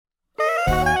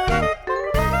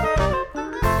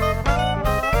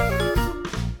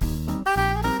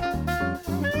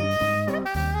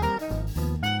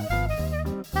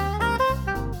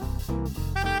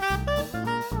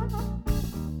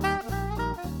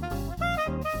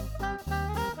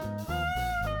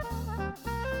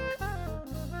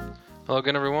Hello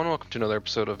again, everyone. Welcome to another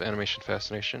episode of Animation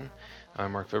Fascination.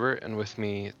 I'm Mark Vibert, and with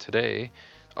me today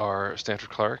are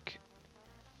Stanford Clark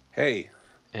Hey.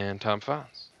 and Tom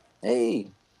Fonz. Hey.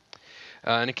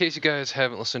 And in case you guys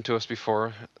haven't listened to us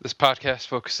before, this podcast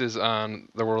focuses on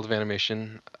the world of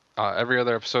animation. Every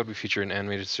other episode, we feature an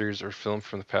animated series or film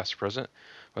from the past or present,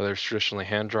 whether it's traditionally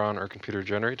hand-drawn or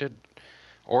computer-generated,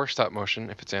 or stop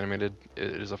motion. If it's animated,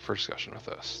 it is up for discussion with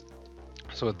us.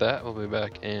 So with that, we'll be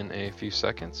back in a few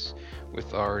seconds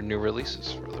with our new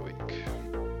releases for the week.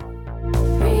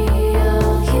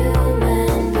 Real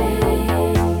human and a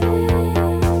real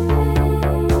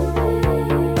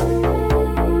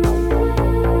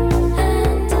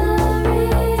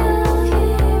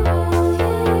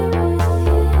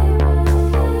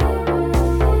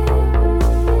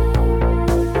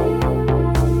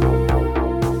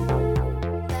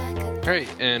Alright,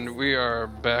 and we are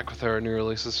back with our new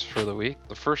releases for the week.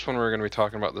 The first one we're going to be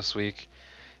talking about this week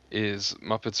is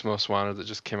Muppets Most Wanted that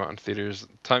just came out in theaters.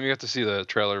 Tom, you got to see the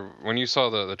trailer. When you saw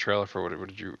the trailer for what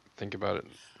did you think about it?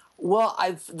 Well,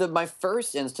 my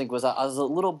first instinct was I was a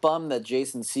little bummed that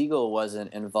Jason Segel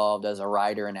wasn't involved as a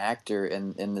writer and actor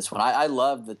in this one. I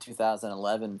loved the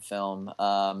 2011 film,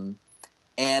 and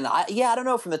I don't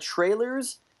know, from the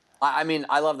trailers. I mean,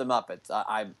 I love the Muppets.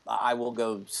 I will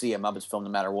go see a Muppets film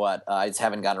no matter what. I just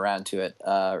haven't gotten around to it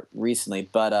recently,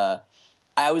 but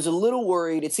I was a little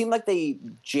worried. It seemed like they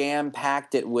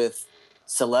jam-packed it with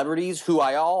celebrities who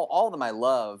all of them I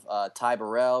love. Ty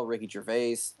Burrell, Ricky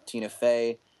Gervais, Tina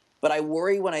Fey. But I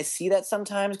worry when I see that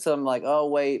sometimes because I'm like, oh,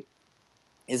 wait,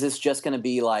 is this just going to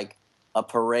be like a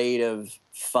parade of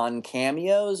fun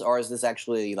cameos, or is this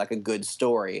actually like a good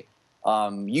story?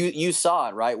 You saw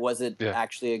it, right? Was it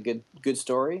actually a good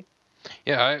story?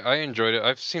 Yeah, I enjoyed it.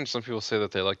 I've seen some people say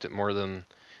that they liked it more than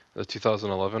the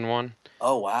 2011 one.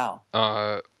 Oh, wow.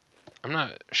 I'm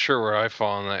not sure where I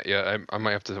fall on that yet. I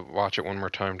might have to watch it one more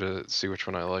time to see which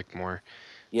one I like more.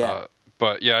 Yeah.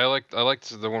 But yeah, I liked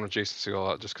the one with Jason Segel a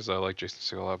lot just because I like Jason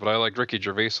Segel a lot. But I like Ricky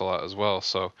Gervais a lot as well.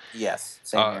 So Yes,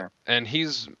 same here. and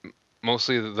he's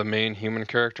mostly the main human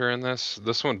character in this.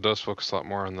 This one does focus a lot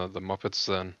more on the Muppets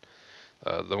than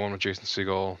the one with Jason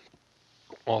Segel,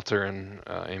 Walter, and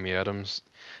Amy Adams.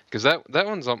 Because that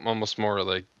one's almost more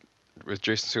like with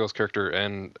Jason Segel's character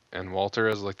and Walter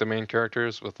as like the main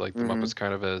characters, with like the Muppets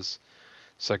kind of as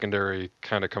secondary,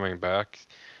 kind of coming back.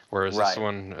 Whereas this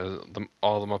one,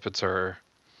 all the Muppets are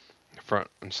front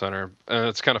and center, and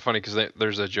it's kind of funny because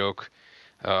there's a joke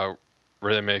where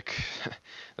they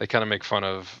kind of make fun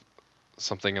of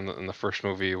something in the first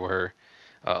movie where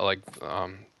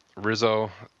Rizzo,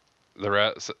 the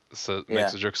rat,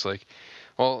 makes a joke like,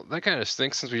 well, that kind of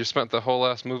stinks since we just spent the whole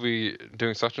last movie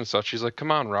doing such and such. He's like,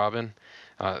 come on, Robin,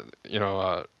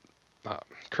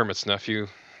 Kermit's nephew.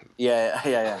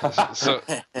 Yeah. So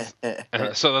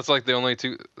that's like the only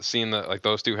two scene that like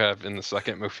those two have in the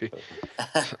second movie.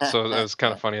 So it was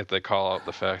kind of funny that they call out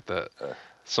the fact that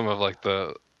some of like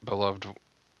the beloved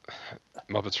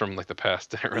Muppets from like the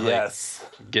past didn't really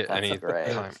get any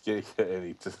time. Get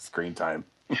any screen time.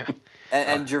 Yeah.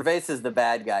 And Gervais is the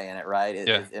bad guy in it, right?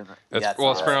 It's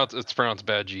pronounced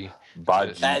Badgie.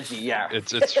 Badgie, yeah.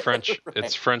 It's French. Right.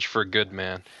 It's French for good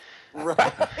man.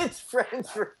 Right, it's French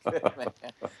for good, man.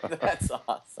 That's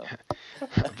awesome.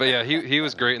 But yeah, he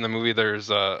was great in the movie.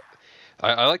 There's I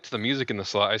liked the music in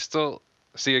this a lot. I still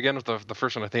see again with the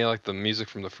first one. I think I like the music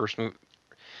from the first movie,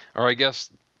 or I guess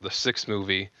the sixth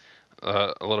movie,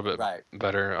 a little bit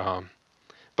better.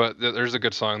 But there's a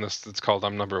good song. It's called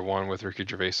 "I'm Number One" with Ricky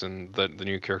Gervais and the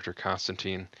new character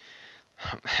Constantine.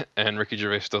 And Ricky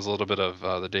Gervais does a little bit of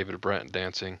the David Brent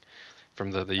dancing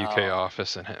from the UK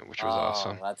Office in it, which was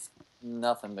awesome. That's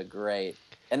nothing but great.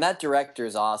 And that director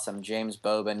is awesome, James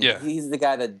Bobin. Yeah. He's the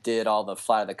guy that did all the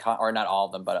Flight of the or not all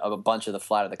of them, but a bunch of the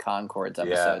Flight of the Conchords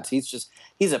episodes. Yeah.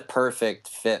 He's a perfect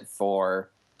fit for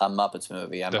a Muppets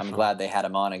movie. I'm glad they had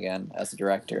him on again as a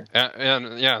director.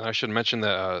 And I should mention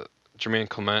that Jermaine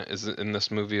Clement is in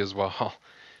this movie as well.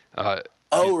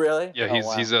 Oh, really? Yeah,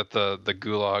 he's at the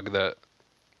gulag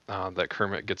that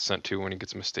Kermit gets sent to when he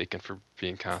gets mistaken for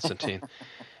being Constantine.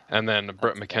 And then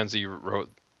Brett McKenzie wrote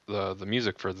the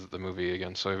music for the movie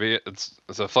again. So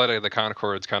it's a Flight of the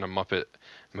Conchords kind of Muppet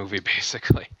movie,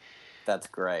 basically. That's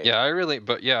great. Yeah, I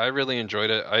really enjoyed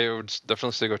it. I would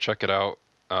definitely say go check it out.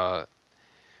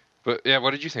 But yeah, what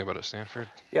did you think about it, Stanford?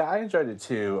 Yeah, I enjoyed it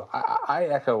too. I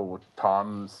echo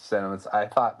Tom's sentiments. I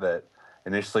thought that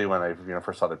initially when I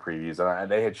first saw the previews, and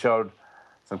they had showed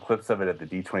some clips of it at the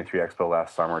D23 Expo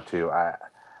last summer too.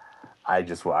 I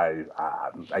guess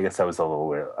I was a little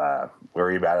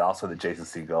worried about it. Also, that Jason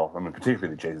Segel,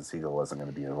 particularly that Jason Segel wasn't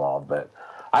going to be involved. But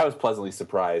I was pleasantly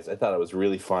surprised. I thought it was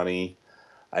really funny.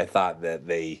 I thought that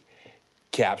they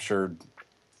captured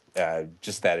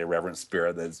just that irreverent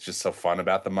spirit that's just so fun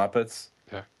about the Muppets.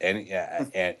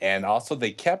 Yeah. And also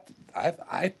they kept.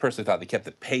 I personally thought they kept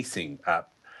the pacing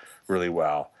up really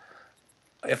well.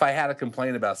 If I had a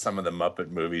complaint about some of the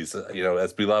Muppet movies,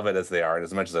 as beloved as they are, and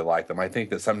as much as I like them, I think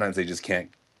that sometimes they just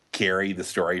can't carry the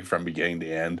story from beginning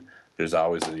to end. There's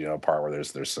always a part where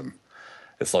there's some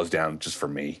it slows down just for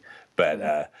me,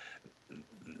 but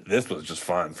this was just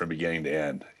fun from beginning to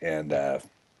end, and good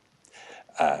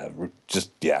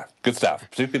stuff.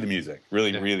 Particularly the music,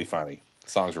 really really funny.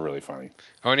 Songs were really funny.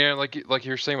 Oh, and yeah, like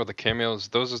you were saying with the cameos,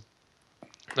 there's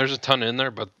a ton in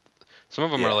there, but some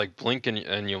of them are like blink and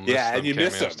you'll miss them cameos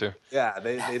miss them too. Yeah,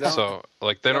 they don't. So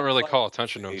like they don't really call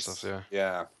attention to them stuff.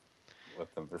 Yeah,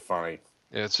 with them, they're funny.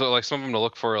 Yeah, so like some of them to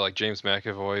look for, like James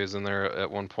McAvoy is in there at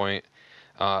one point.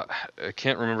 I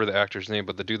can't remember the actor's name,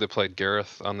 but the dude that played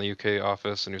Gareth on the UK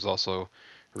Office, and he was also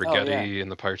Rigetti in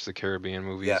the Pirates of the Caribbean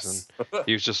movies, Yes. and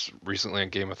he was just recently in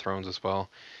Game of Thrones as well.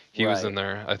 He was in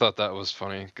there. I thought that was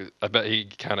funny. 'Cause I bet he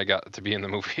kind of got to be in the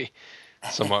movie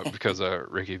somewhat because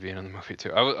of Ricky being in the movie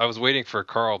too. I was waiting for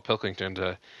Carl Pilkington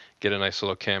to get a nice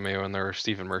little cameo in there, or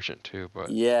Stephen Merchant too, but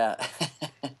Yeah.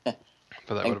 but that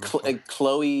would And have been fun.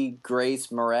 Chloe Grace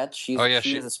Moretz, she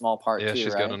has a small part Yeah, too,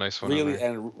 she's right? got a nice one. in Really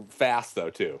there. and fast though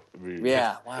too.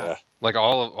 Yeah, wow. Yeah. Like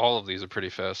all of these are pretty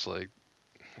fast. Like,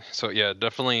 so yeah,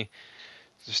 definitely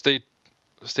stay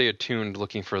attuned,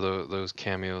 looking for those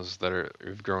cameos that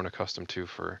you've grown accustomed to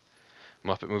for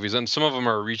Muppet movies, and some of them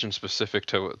are region specific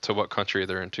to what country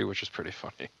they're into, which is pretty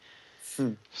funny.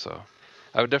 So,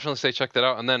 I would definitely say check that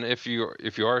out. And then if you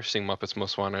are seeing Muppets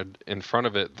Most Wanted, in front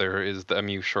of it there is the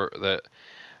MU short that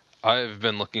I've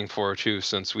been looking forward to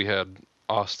since we had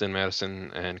Austin,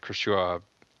 Madison, and Chris Chua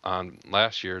on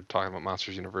last year talking about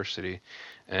Monsters University,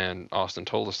 and Austin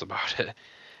told us about it,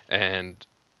 and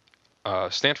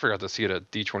Stanford got to see it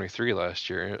at D23 last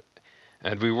year,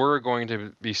 and we were going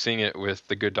to be seeing it with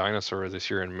The Good Dinosaur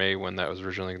this year in May, when that was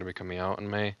originally going to be coming out in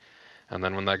May, and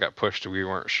then when that got pushed, we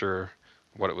weren't sure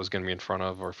what it was going to be in front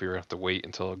of, or if we were going to have to wait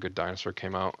until A Good Dinosaur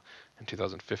came out in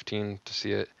 2015 to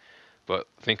see it. But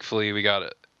thankfully we got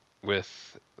it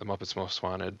with The Muppets Most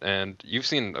Wanted, and you've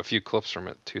seen a few clips from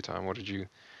it too, Tom. What did you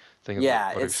think of Yeah,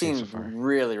 what it you've seen so seemed far?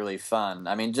 really, really fun.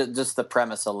 I mean, just the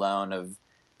premise alone of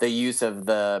the use of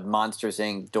the Monsters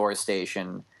Inc. door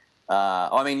station.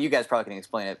 I mean, you guys probably can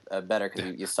explain it better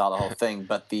because you saw the whole thing.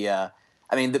 But the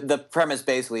premise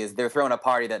basically is they're throwing a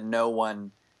party that no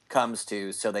one comes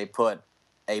to, so they put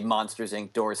a Monsters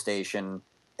Inc. door station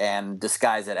and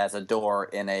disguise it as a door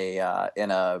in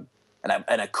a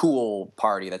cool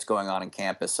party that's going on in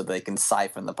campus, so they can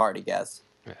siphon the party guests.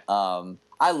 Yeah.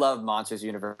 I love Monsters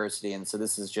University, and so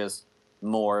this is just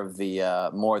more of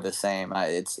the same.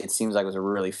 It seems like it was a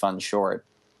really fun short.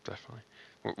 Definitely.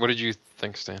 What did you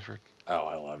think, Stanford? Oh,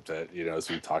 I loved it. As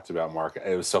we talked about, Mark,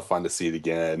 it was so fun to see it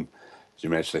again. As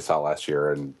you mentioned, I saw it last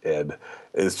year, and it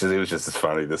was just as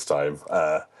funny this time.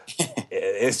 I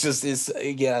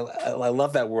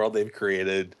love that world they've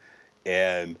created,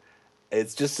 and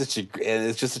it's just such a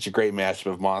great mashup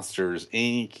of Monsters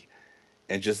Inc.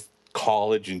 and just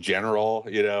college in general,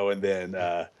 and then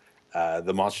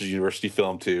the Monsters University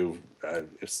film too.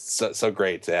 It's so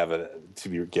great to have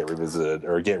get revisited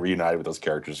or get reunited with those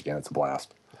characters again. It's a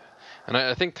blast. And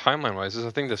I think timeline-wise, I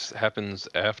think this happens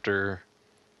after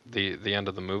the end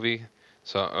of the movie,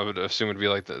 so I would assume it'd be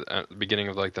like the beginning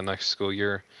of like the next school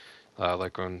year,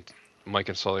 like when Mike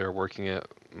and Sully are working at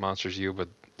Monsters U, but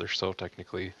they're still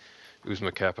technically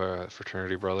Uzma Kappa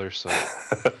fraternity brothers, so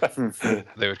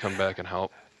they would come back and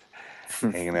help.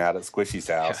 Hanging out at Squishy's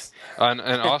house. And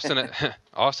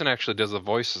Austin actually does the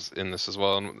voices in this as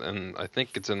well, and I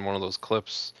think it's in one of those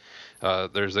clips.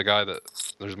 There's a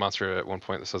monster at one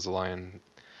point that says the line,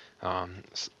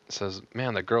 says,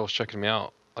 "Man, that girl's checking me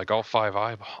out like all 5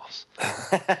 eyeballs."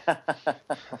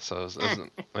 So it's a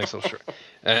nice little short.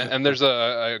 And there's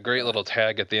a great little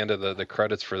tag at the end of the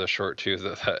credits for the short too,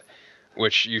 that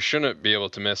which you shouldn't be able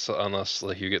to miss unless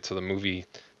like you get to the movie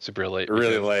super late.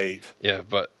 Really late. Yeah,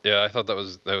 but yeah, I thought that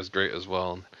was great as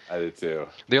well. I did too.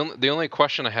 The only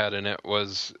question I had in it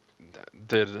was,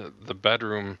 did the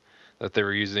bedroom that they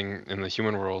were using in the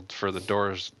human world for the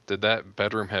doors, did that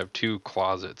bedroom have 2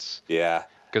 closets? Yeah,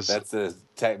 Because that's a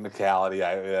technicality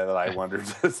that I wondered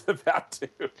about too.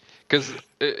 Because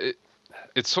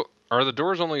it's so, are the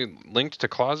doors only linked to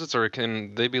closets, or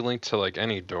can they be linked to like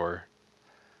any door?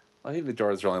 I think the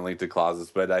doors are only linked to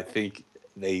closets, but I think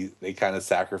they kind of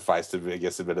sacrificed, I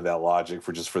guess, a bit of that logic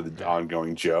for the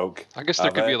ongoing joke. I guess there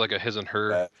of could be it. like a his and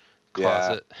her Yeah.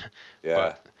 closet. Yeah.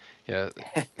 But yeah,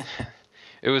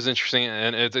 it was interesting,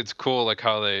 and it's cool like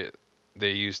how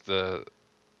they used the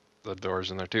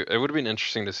doors in there too. It would have been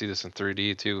interesting to see this in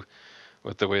 3D too,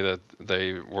 with the way that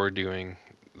they were doing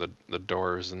the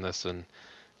doors in this, and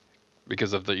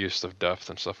because of the use of depth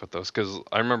and stuff with those. Because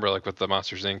I remember like with the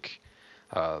Monsters Inc.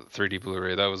 3D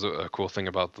Blu-ray, that was a cool thing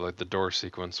about the door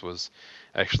sequence was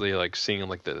actually like seeing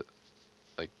like the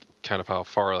like kind of how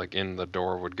far like in the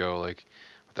door would go like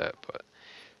with that. But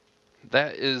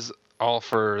that is all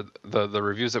for the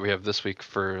reviews that we have this week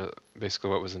for basically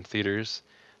what was in theaters.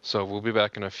 So we'll be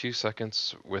back in a few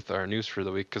seconds with our news for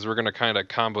the week because we're going to kind of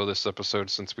combo this episode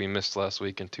since we missed last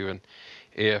week into an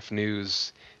AF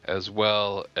news as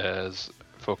well as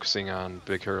focusing on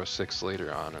Big Hero 6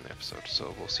 later on in the episode.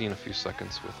 So we'll see you in a few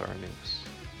seconds with our news.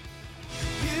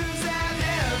 Use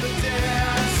that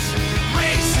evidence,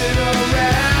 race it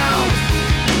around.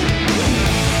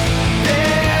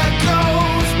 There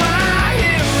goes my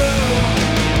hero.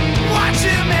 Watch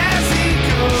him as he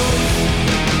goes.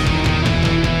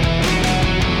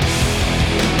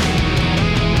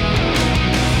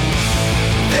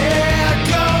 There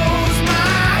goes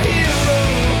my hero.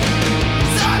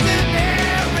 He's ordinary.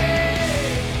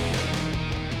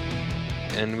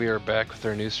 And we are back with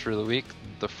our news for the week.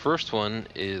 The first one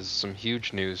is some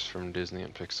huge news from Disney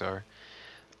and Pixar.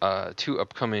 Two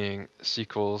upcoming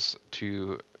sequels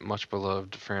to much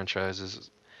beloved franchises.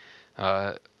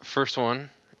 First one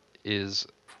is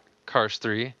Cars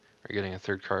 3. We're getting a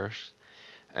third Cars.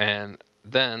 And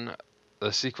then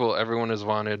the sequel everyone has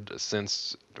wanted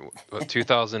since what,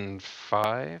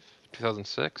 2005?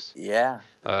 2006? Yeah.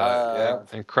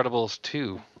 Incredibles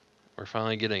 2. We're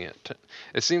finally getting it.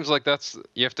 It seems like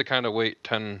you have to kind of wait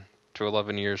 10 to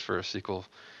 11 years for a sequel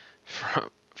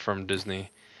from Disney,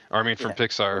 or I mean from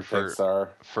Pixar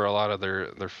for a lot of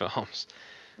their films.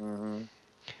 Mm-hmm.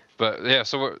 But yeah,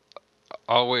 so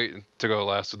I'll wait to go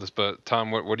last with this. But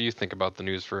Tom, what do you think about the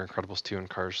news for Incredibles 2 and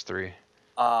Cars 3?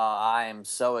 I am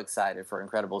so excited for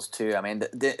Incredibles 2. I mean,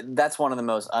 that's one of the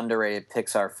most underrated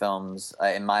Pixar films,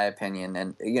 in my opinion.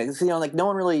 And like no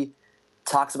one really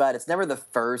talks about it. It's never the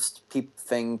first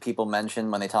thing people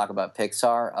mention when they talk about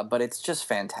Pixar, but it's just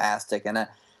fantastic. And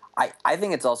I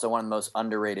think it's also one of the most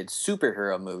underrated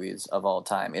superhero movies of all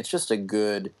time. It's just a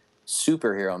good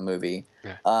superhero movie.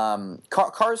 Yeah.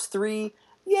 Cars 3,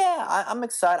 yeah, I'm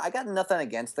excited. I got nothing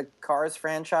against the Cars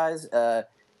franchise.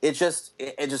 It just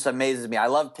amazes me. I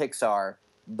love Pixar,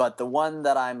 but the one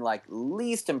that I'm like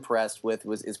least impressed with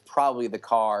is probably the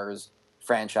Cars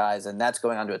franchise, and that's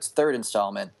going on to its third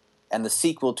installment. And the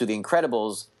sequel to The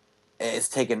Incredibles is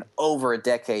taken over a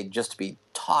decade just to be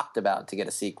talked about to get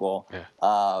a sequel. Yeah.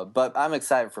 But I'm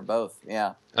excited for both.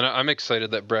 Yeah. And I'm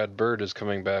excited that Brad Bird is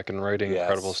coming back and writing Yes.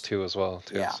 Incredibles 2 as well.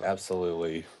 Too, Yeah. so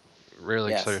Absolutely.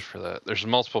 really Yes. excited for that. There's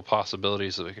multiple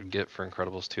possibilities that we could get for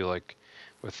Incredibles 2, like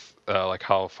with like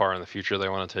how far in the future they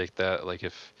want to take that. Like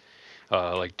if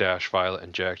like Dash, Violet,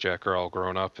 and Jack are all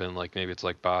grown up, and like maybe it's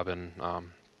like Bob and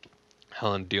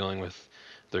Helen dealing with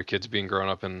their kids being grown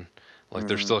up, and like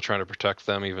they're still trying to protect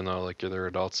them even though like they're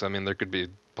adults. I mean, there could be a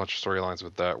bunch of storylines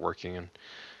with that working, and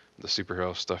the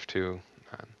superhero stuff too.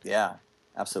 Yeah,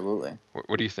 absolutely.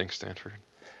 What do you think, Stanford?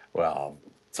 Well,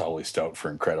 totally stoked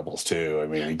for Incredibles 2. I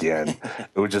mean, again,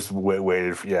 it was just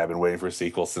waited. I've been waiting for a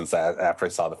sequel since after I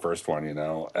saw the first one.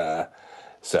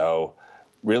 So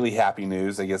really happy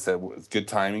news. I guess that was good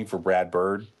timing for Brad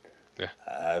Bird.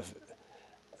 Yeah.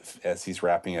 As he's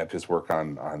wrapping up his work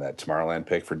on that Tomorrowland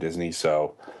pick for Disney.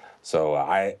 So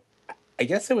I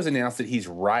guess it was announced that he's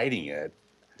writing it.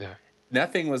 Yeah.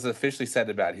 Nothing was officially said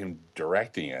about him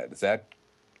directing it. Is that?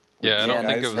 Yeah, I don't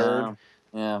think it was. heard?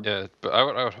 Yeah. Yeah, but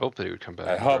I would hope that he would come back.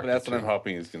 I and hope direct that's it what I'm too.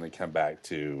 hoping he's going to come back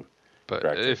to. But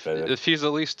direct it, if he's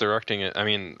at least directing it, I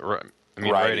mean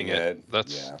writing it,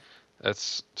 yeah.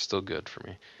 that's still good for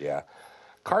me. Yeah.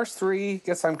 Cars 3,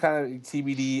 guess I'm kind of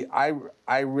TBD.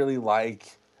 I really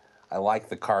like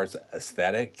the Cars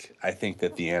aesthetic. I think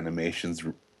that the animation's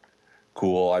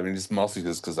cool. I mean, just mostly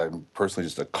just because I'm personally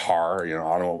just a car, an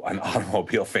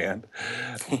automobile fan.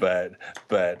 but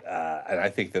and I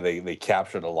think that they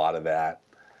captured a lot of that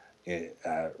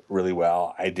really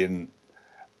well. I didn't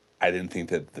think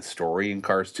that the story in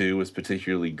Cars 2 was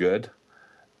particularly good,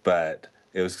 but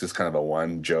it was just kind of a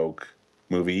one joke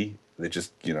movie that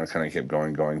just kind of kept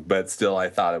going. But still, I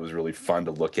thought it was really fun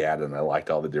to look at, and I liked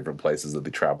all the different places that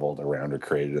they traveled around or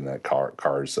created in that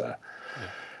Cars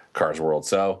world.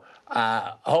 So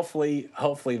hopefully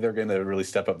they're going to really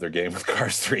step up their game with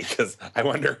Cars 3, because I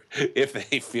wonder if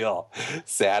Pixar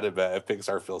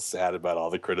feels sad about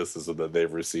all the criticism that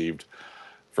they've received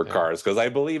for Cars, because I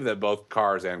believe that both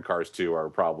Cars and Cars 2 are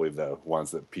probably the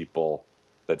ones that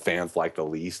fans like the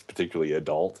least, particularly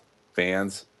adult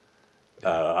fans.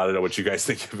 I don't know what you guys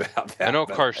think about that. I know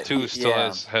but- Cars 2 still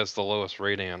Yeah. has the lowest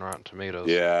rating on Rotten Tomatoes.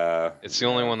 Yeah. It's the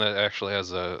only one that actually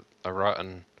has a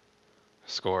rotten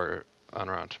score on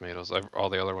Rotten Tomatoes. All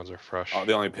the other ones are fresh. Oh,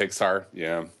 the only Pixar.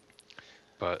 Yeah.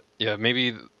 But yeah,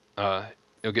 maybe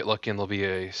you'll get lucky and there'll be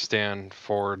a Stan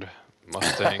Ford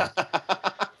Mustang.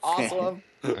 Awesome.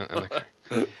 and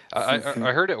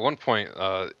I heard at one point,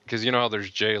 because you know how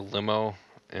there's J Limo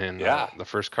in Yeah. the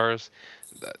first Cars.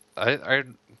 I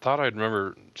thought I'd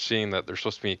remember seeing that there's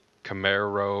supposed to be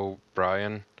Camaro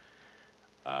Brian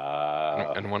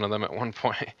in one of them at one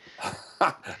point.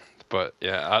 But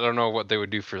yeah, I don't know what they would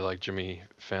do for like Jimmy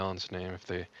Fallon's name if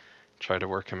they tried to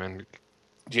work him in.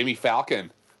 Jimmy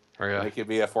Falcon. Or yeah, It could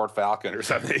be a Ford Falcon or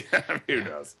something. Who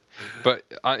knows? but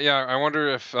yeah, I wonder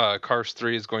if Cars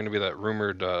 3 is going to be that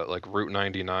rumored like Route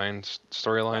 99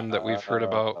 storyline that we've heard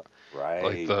about, Right.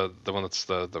 like the one that's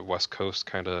the West Coast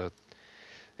kind of.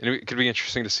 It could be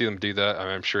interesting to see them do that. I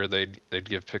mean, I'm sure they'd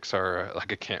give Pixar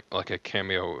like a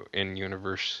cameo in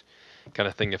universe kind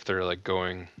of thing if they're like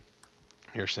going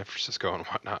near San Francisco and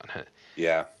whatnot.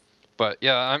 Yeah. But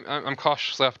yeah, I'm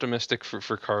cautiously optimistic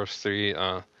for Cars 3.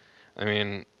 I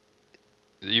mean,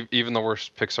 even the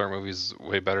worst Pixar movie is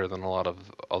way better than a lot of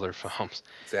other films.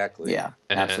 Exactly. Yeah,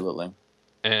 And- absolutely.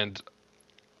 And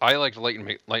I liked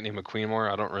Lightning McQueen more.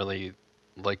 I don't really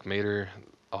like Mater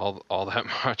all that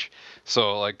much.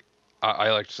 So like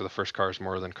I liked the first Cars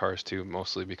more than Cars 2,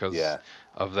 mostly because Yeah.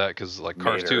 of that. Because like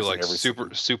Cars Mater's 2 in like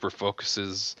every super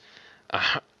focuses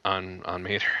on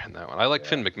Mater in that one. I like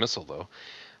Finn McMissile though.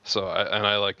 So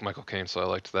I like Michael Caine, so I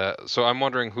liked that. So I'm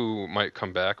wondering who might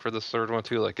come back for this third one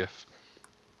too. Like if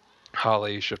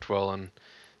Holly, Shiftwell, and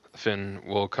Finn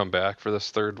will come back for this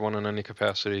third one in any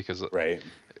capacity. Because Right.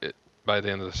 by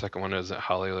the end of the second one, isn't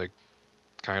Holly like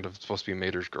kind of supposed to be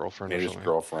Mater's girlfriend? or Mater's something?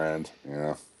 girlfriend.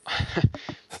 Yeah.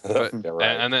 But Yeah,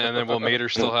 right. and then will Mater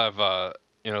still have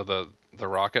the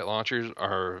rocket launchers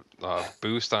or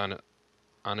boost on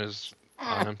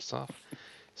himself?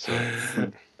 So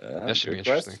that should be Good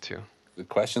interesting question. too. Good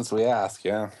questions we ask.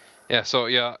 Yeah. Yeah, so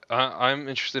yeah, I'm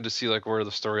interested to see like where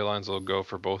the storylines will go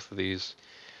for both of these.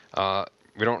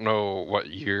 We don't know what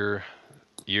years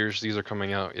these are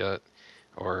coming out yet,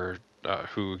 or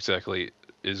who exactly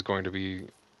is going to be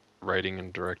writing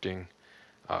and directing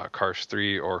Cars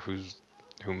 3, or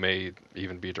who may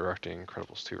even be directing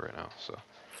Incredibles 2 right now. So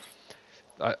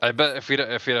I bet if we'd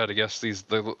had to guess,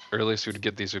 the earliest we'd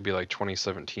get these would be like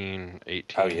 2017,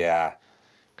 18. Oh yeah.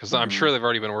 Because I'm sure they've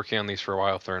already been working on these for a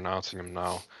while if they're announcing them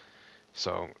now.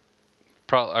 So,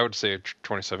 probably I would say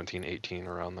 2017, 18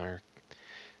 around there.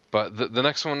 But the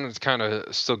next one is kind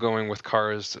of still going with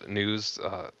Cars news.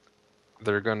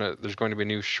 There's going to be a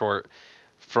new short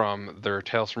from their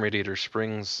Tales from Radiator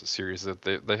Springs series that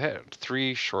they had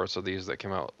 3 shorts of these that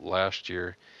came out last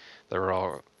year. They were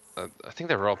all I think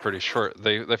they were all pretty short.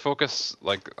 They focus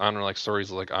like on like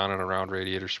stories like on and around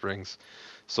Radiator Springs.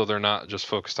 So they're not just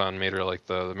focused on Mater like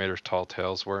the Mater's Tall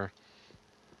Tales were.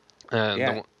 And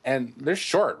Yeah. And they're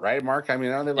short, right, Mark? I mean,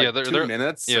 are they like Yeah, they're- 2 they're-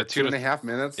 minutes? yeah, or 2.5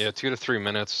 minutes? yeah, 2 to 3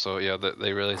 minutes. So yeah,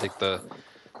 they really take the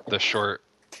short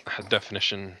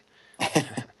definition.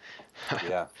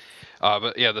 Yeah.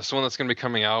 But yeah, this one that's going to be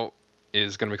coming out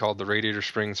is going to be called the Radiator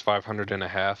Springs 500 and a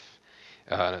half.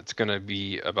 It's going to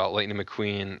be about Lightning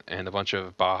McQueen and a bunch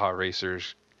of Baja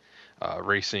racers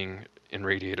racing in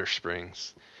Radiator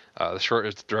Springs. The short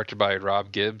is directed by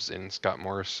Rob Gibbs and Scott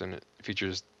Morris, and it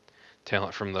features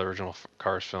talent from the original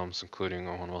Cars films, including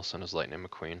Owen Wilson as Lightning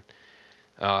McQueen.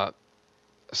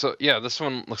 So yeah, this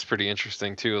one looks pretty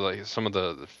interesting too. Like some of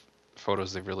the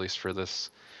photos they've released for this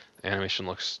animation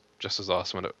looks just as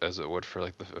awesome as it would for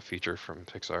like a feature from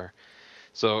Pixar.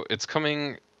 So it's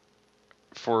coming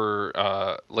for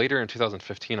later in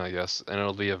 2015, I guess, and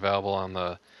it'll be available on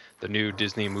the new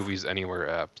Disney Movies Anywhere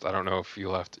app. I don't know if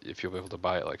you'll be able to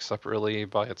buy it like separately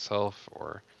by itself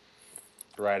or.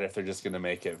 Right, if they're just going to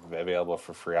make it available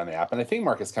for free on the app. And I think,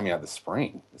 Mark, it's coming out this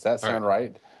spring. Does that sound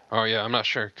right? Oh yeah, I'm not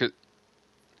sure.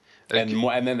 And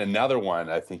then another one,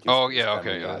 I think. Oh, is yeah, coming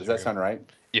okay, yeah, out. Does that sound right?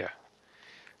 Yeah.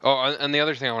 Oh, and the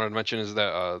other thing I wanted to mention is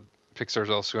that Pixar's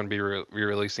also going to be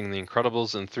re-releasing The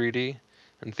Incredibles in 3D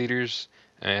in theaters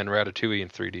and Ratatouille in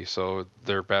 3D. So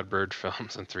they're Bad Bird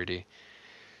films in 3D.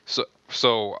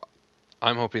 So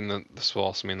I'm hoping that this will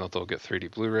also mean that they'll get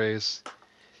 3D Blu-rays.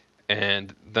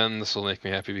 And then this will make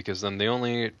me happy because then the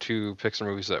only 2 Pixar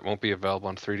movies that won't be available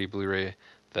on 3D Blu-ray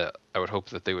that I would hope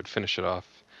that they would finish it off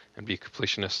and be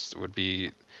completionists would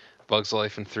be Bugs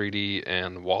Life in 3D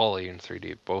and WALL-E in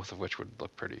 3D, both of which would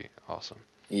look pretty awesome.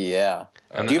 Yeah.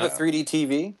 And Do you have a 3D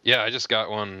TV? Yeah, I just got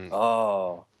one.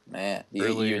 Oh man, you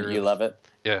Earlier- love it.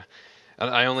 Yeah, And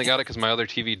I only got it because my other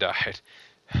TV died.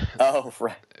 Oh,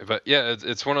 right. But yeah,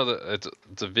 it's one of the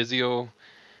it's a Vizio.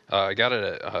 I got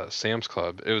it at Sam's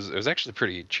Club. It was actually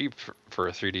pretty cheap for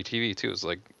a 3D TV too. It was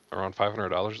like around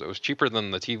 $500. It was cheaper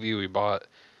than the TV we bought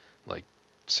like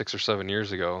 6 or 7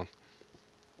 years ago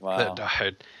Wow. that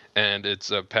died. And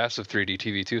it's a passive 3D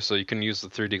TV too, so you can use the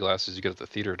 3D glasses you get at the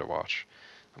theater to watch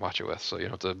it with. So you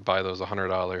don't have to buy those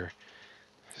 $100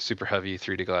 super heavy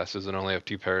 3D glasses and only have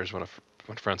 2 pairs when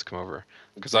friends come over.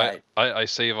 Because Right. I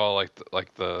save all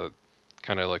like the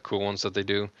kind of like cool ones that they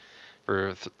do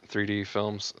for 3D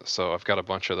films. So I've got a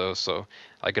bunch of those. So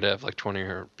I could have like 20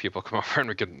 or people come over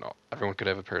and everyone could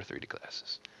have a pair of 3D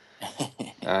glasses.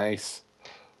 Nice.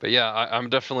 But yeah, I'm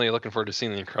definitely looking forward to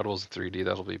seeing The Incredibles in 3D.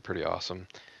 That'll be pretty awesome,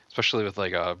 especially with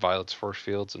like Violet's force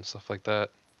fields and stuff like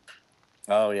that.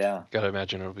 Oh yeah. Gotta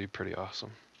imagine it'll be pretty awesome.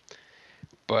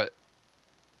 But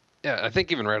yeah, I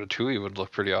think even Ratatouille would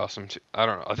look pretty awesome too. I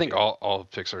don't know. I think all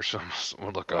Pixar films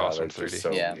would look awesome in they're 3D. just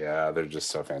so, Yeah. they're just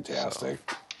so fantastic.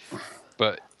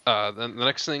 But the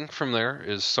next thing from there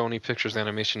is Sony Pictures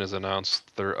Animation has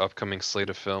announced their upcoming slate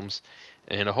of films,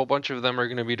 and a whole bunch of them are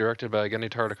going to be directed by Genndy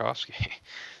Tartakovsky.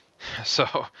 So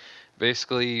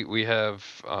basically, we have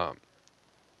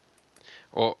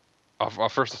well, I'll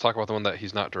first talk about the one that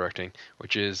he's not directing,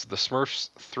 which is The Smurfs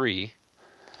 3.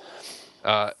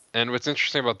 And what's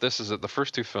interesting about this is that the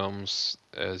first two films,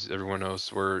 as everyone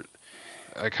knows, were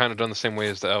kind of done the same way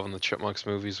as the Alvin and the Chipmunks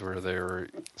movies, where they were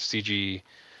CG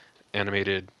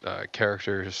animated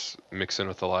characters mixed in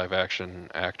with the live action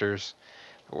actors.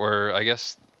 Where I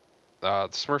guess the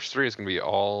Smurfs 3 is going to be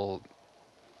all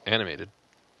animated.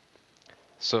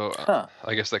 So Huh.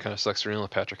 I guess that kind of sucks for Neil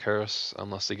Patrick Harris,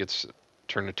 unless he gets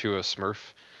turned into a Smurf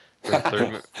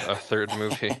for a third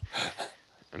movie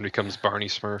and becomes Barney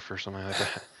Smurf or something like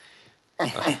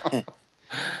that.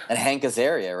 And Hank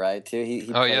Azaria, right? Too. He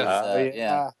Oh, plays,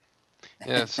 yeah. yeah.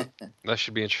 Yeah, that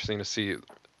should be interesting to see.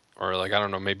 Or like I don't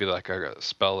know, maybe like a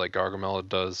spell like Gargamel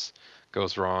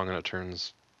goes wrong and it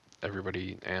turns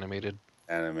everybody animated.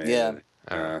 Animated.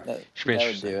 Yeah. Uh, Should be That would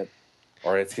interesting. do it.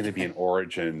 or it's going to be an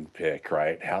origin pick,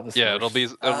 right? How the Yeah, it'll be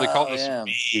called Oh, the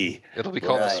yeah. it'll be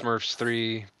called Right. the Smurfs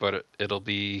 3, but it'll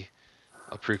be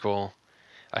a prequel.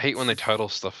 I hate when they title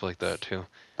stuff like that too.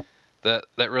 That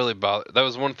really bothered. That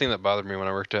was one thing that bothered me when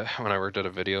I worked at a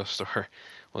video store,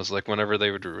 was like whenever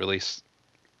they would release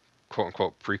quote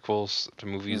unquote prequels to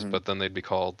movies, Mhm. but then they'd be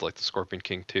called like the Scorpion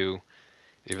King 2,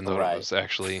 even though Right. it was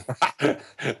actually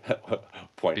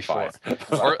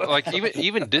 0.5. or like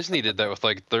even Disney did that with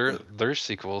like their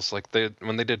sequels, like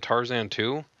when they did Tarzan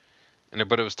 2,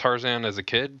 but it was Tarzan as a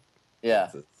kid. Yeah.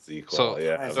 It's a sequel, So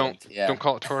yeah. Yeah. don't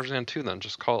call it Tarzan 2 then,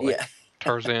 just call it like Yeah.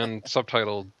 Tarzan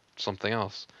subtitled something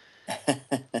else. I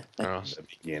don't know, The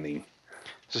beginning.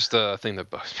 it's just a thing that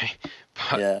bugs me.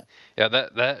 But Yeah.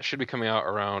 that should be coming out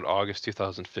around August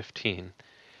 2015.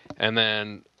 And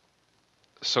then,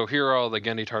 so here are all the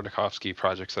Genndy Tartakovsky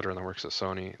projects that are in the works at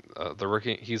Sony.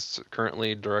 He's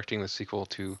currently directing the sequel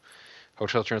to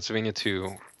Hotel Transylvania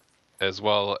 2, as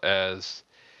well as,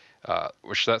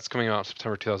 which that's coming out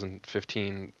September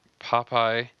 2015.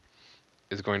 Popeye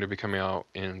is going to be coming out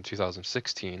in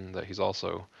 2016, that he's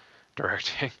also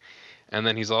directing. And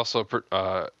then he's also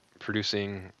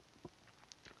producing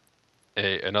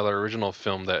another original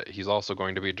film that he's also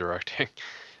going to be directing,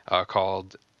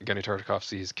 called Genndy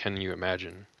Tartakovsky's Can You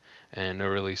Imagine? And no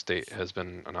release date has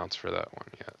been announced for that one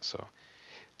yet. So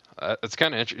it's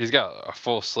kind of interesting. He's got a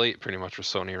full slate pretty much with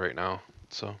Sony right now.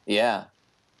 So Yeah.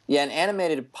 Yeah, an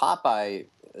animated Popeye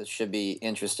should be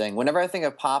interesting. Whenever I think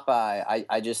of Popeye,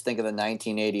 I just think of the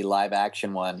 1980 live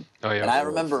action one. oh yeah, And I don't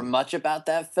remember much about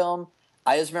that film.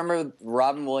 I just remember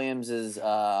Robin Williams'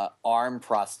 arm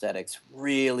prosthetics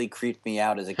really creeped me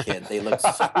out as a kid. They looked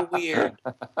so weird.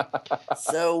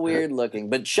 So weird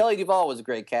looking. But Shelley Duvall was a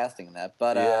great casting in that.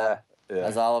 But yeah.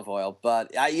 as Olive Oil.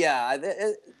 But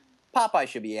Popeye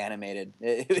should be animated.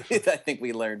 I think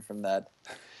we learned from that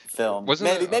film.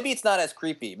 Wasn't Maybe it's not as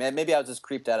creepy. Maybe I was just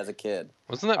creeped out as a kid.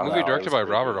 wasn't that Oh, movie no, it directed was by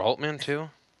pretty Robert good. Altman too?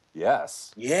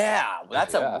 Yes. Yeah,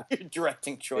 that's Yeah. a weird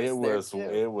directing choice. It there, was too.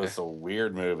 it was a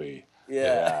weird movie.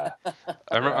 Yeah.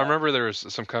 I remember there was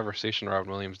some conversation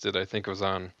Robin Williams did. I think it was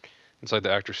on inside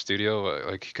the actor's studio,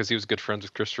 like because he was good friends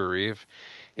with Christopher Reeve.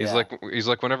 He's Yeah.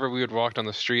 like whenever we would walk down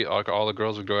the street, all the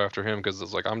girls would go after him because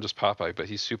it's like I'm just Popeye, but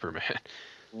he's Superman.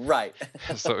 Right.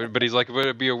 So, but he's like, but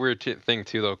it'd be a weird thing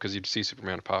too though, because you'd see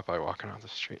Superman and Popeye walking on the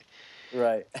street.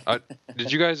 Right.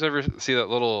 Did you guys ever see that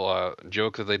little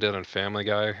joke that they did on Family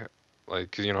Guy?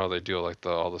 Like, 'cause you know how they do like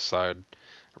all the side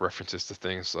references to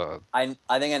things. I think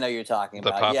I know what you're talking The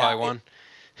about. Popeye Yeah, one.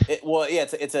 Well, yeah,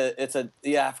 it's a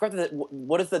yeah. I forgot that.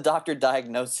 What does the doctor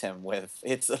diagnose him with?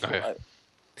 It's yeah.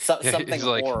 Yeah, something he's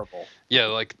like, horrible. yeah,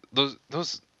 like those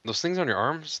things on your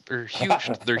arms, they're huge.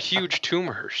 They're huge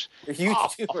tumors. A huge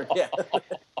tumor. Yeah,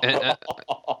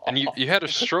 And you had a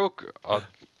stroke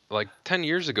like 10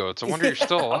 years ago. It's a wonder you're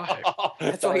still alive.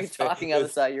 that's why you're talking out the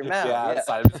side of your mouth. Yeah, Yeah, the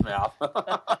side of his mouth.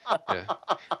 Yeah.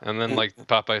 And then like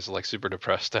Popeye's like super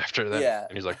depressed after that. Yeah.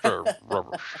 And he's like,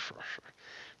 rubber.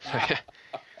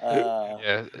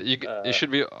 Yeah, you should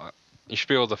be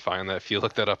able to find that if you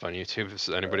look that up on YouTube. If there's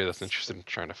anybody that's interested in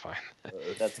trying to find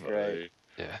that. That's great.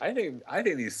 Yeah. I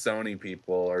think these Sony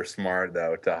people are smart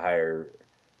though to hire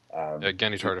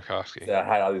Gendy Tartakovsky. to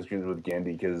hide all these groups with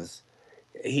Gendy because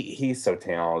he's so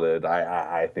talented.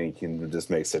 I think he can just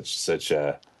make such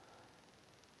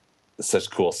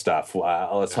cool stuff.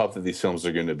 Let's hope that these films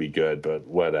are going to be good. But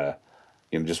what a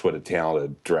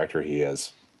talented director he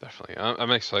is. Definitely,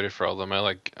 I'm excited for all of them. I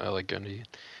like Gendy.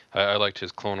 I liked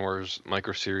his Clone Wars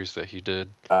micro series that he did.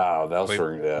 Oh, that was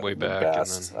way the back, and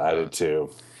best. then, I did too.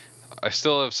 I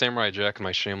still have Samurai Jack on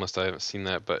my shame list. I haven't seen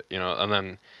that, but and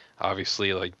then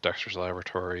obviously like Dexter's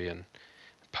Laboratory and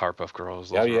Powerpuff Girls.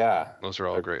 Those are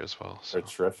all great as well. So. They're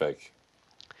terrific.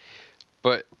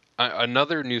 But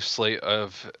another new slate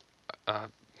of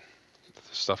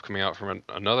stuff coming out from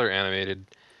another animated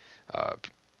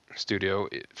studio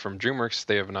from DreamWorks.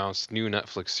 They have announced new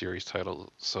Netflix series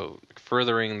title, so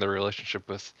furthering the relationship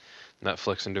with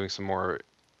Netflix and doing some more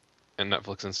in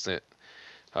Netflix instant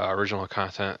original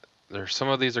content. Some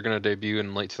of these are going to debut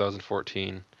in late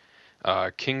 2014.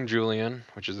 King Julian,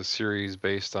 which is a series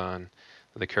based on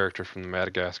the character from the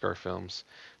Madagascar films.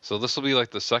 So this will be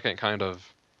like the second kind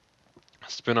of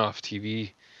spin-off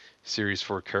TV series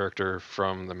for a character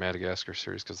from the Madagascar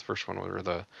series, because the first one were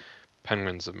the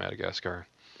Penguins of Madagascar,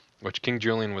 which King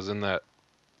Julian was in that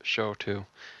show too,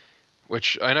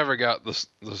 which I never got this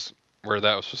where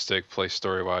that was supposed to take place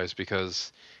story-wise,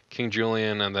 because King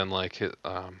Julian and then like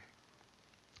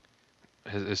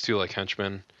his two like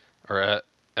henchmen are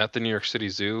at the New York City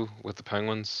Zoo with the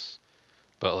penguins,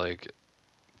 but like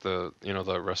the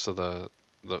rest of the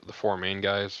four main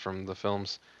guys from the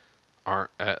films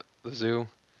aren't at the zoo.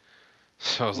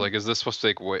 So I was like, is this supposed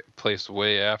to take place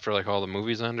way after like all the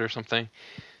movies end or something?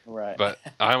 Right. But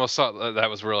I almost thought that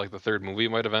was where like the third movie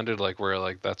might have ended, like where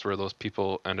like that's where those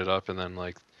people ended up, and then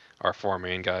like our four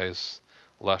main guys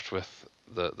left with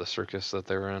the circus that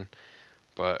they were in.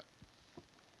 But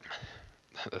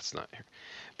that's not here.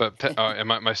 But and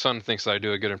my son thinks I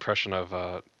do a good impression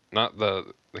of not the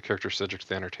character Cedric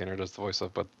the Entertainer does the voice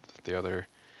of, but the other,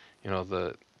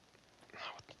 do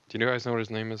you guys know what his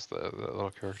name is? The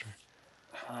little character.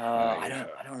 I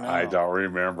don't know. I don't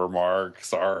remember, Mark.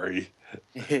 Sorry.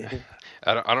 I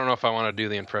don't know if I want to do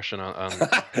the impression on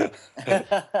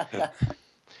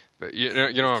but you know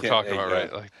what I'm talking about,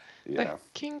 right? Like, Yeah.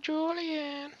 King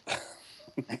Julian.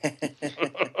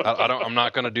 I'm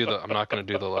not gonna do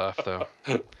the laugh though.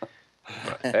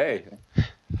 Hey,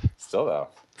 still though,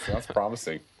 sounds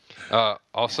promising.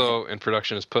 Also in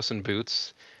production is Puss in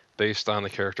Boots, based on the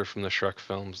character from the Shrek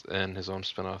films and his own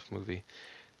spin-off movie.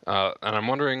 And I'm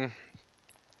wondering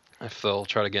if they'll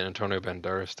try to get Antonio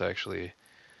Banderas to actually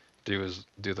do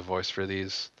the voice for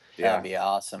these. That'd be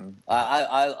awesome.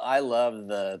 I love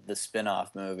the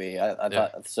spin-off movie. I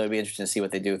thought so. It'd be interesting to see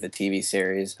what they do with the TV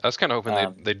series. I was kind of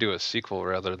hoping they do a sequel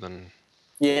rather than.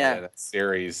 Yeah. That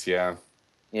series. Yeah.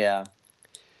 Yeah.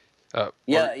 It'd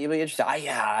be interesting.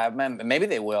 Maybe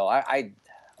they will.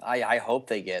 I hope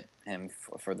they get him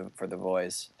for the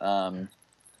voice.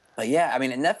 But yeah, I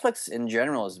mean, Netflix in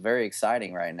general is very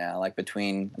exciting right now. Like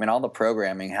between all the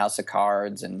programming, House of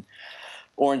Cards and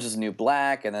Orange is the New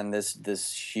Black, and then this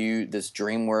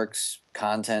DreamWorks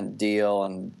content deal,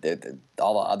 and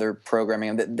all the other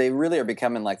programming. They really are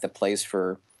becoming like the place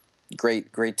for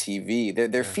great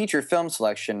TV. Their feature film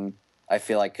selection, I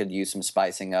feel like, could use some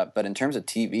spicing up. But in terms of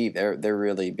TV, they're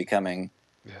really becoming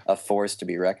a force to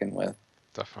be reckoned with.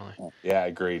 Definitely. Yeah,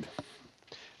 agreed.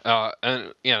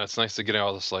 And yeah, it's nice to get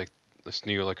all this this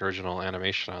new original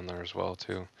animation on there as well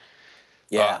too.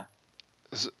 Yeah.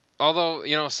 Although,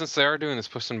 since they are doing this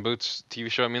Puss in Boots TV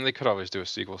show, I mean, they could always do a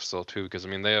sequel still too, because I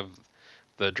mean, they have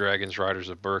the Dragons Riders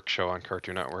of Berk show on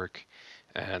Cartoon Network,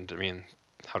 and I mean,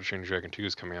 How to Train Your Dragon 2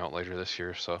 is coming out later this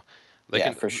year, so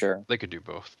for sure they could do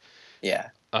both. Yeah.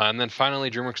 And then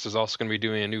finally, DreamWorks is also going to be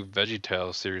doing a new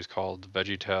VeggieTales series called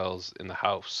VeggieTales in the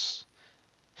House,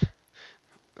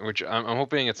 which I'm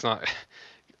hoping it's not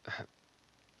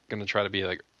going to try to be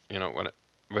like,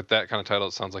 with that kind of title,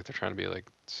 it sounds like they're trying to be like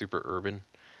super urban.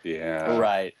 Yeah.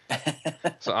 Right.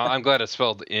 So I'm glad it's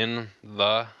spelled in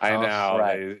the I house. know.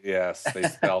 Right. They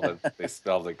spelled it. They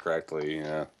spelled it correctly.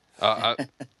 Yeah.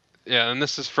 Yeah, and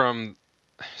this is from.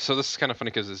 So this is kind of funny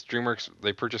because it's DreamWorks.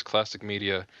 They purchased Classic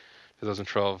Media,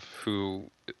 2012, who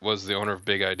was the owner of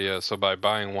Big Idea. So by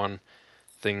buying one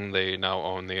thing, they now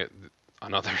own the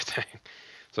another thing.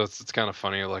 So it's kind of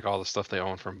funny, like all the stuff they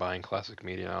own from buying Classic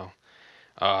Media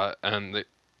now.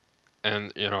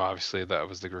 And you know, obviously that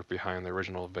was the group behind the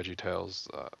original VeggieTales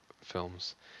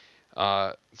films.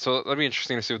 So that'd be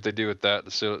interesting to see what they do with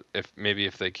that. So if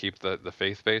they keep the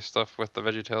faith-based stuff with the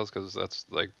VeggieTales, because that's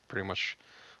like pretty much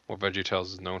what VeggieTales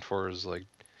is known for, is like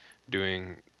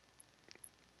doing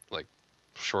like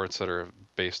shorts that are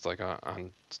based like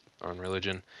on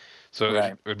religion. So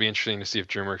Right. it would be interesting to see if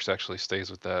DreamWorks actually stays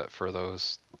with that for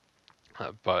those.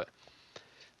 But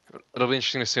it'll be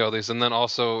interesting to see all these. And then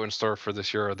also in store for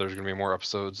this year, there's going to be more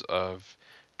episodes of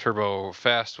Turbo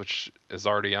Fast, which is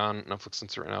already on Netflix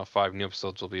since right now. 5 new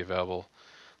episodes will be available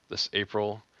this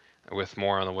April, with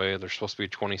more on the way. There's supposed to be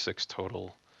 26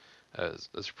 total, as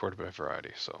reported by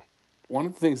Variety. So One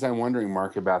of the things I'm wondering,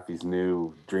 Mark, about these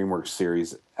new DreamWorks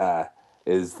series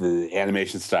is the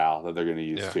animation style that they're going to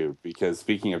use Yeah. too. Because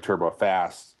speaking of Turbo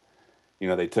Fast, you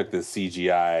know, they took the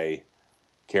CGI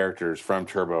characters from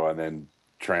Turbo and then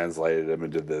translated them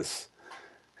into this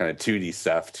kind of 2D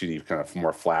stuff, 2D kind of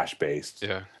more flash based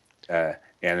yeah,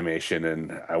 animation.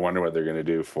 And I wonder what they're going to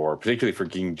do for, particularly for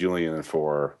King Julian and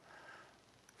for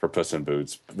Puss in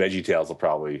Boots. VeggieTales will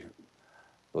probably.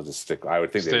 They'll just stick. I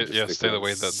would think they would just stick stay the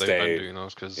with way that they've been doing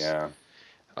those. Cause, Yeah.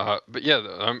 But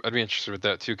yeah, I'd be interested with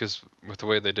that too, because with the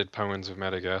way they did Penguins of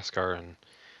Madagascar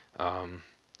and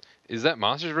is that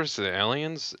Monsters vs. the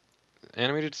Aliens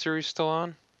animated series still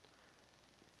on?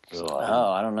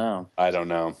 Oh, I don't know. I don't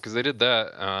know. Because they did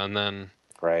that, and then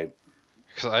Right.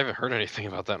 because I haven't heard anything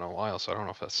about that in a while, so I don't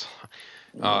know if that's.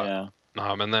 Yeah.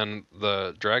 And then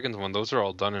the Dragons one, those are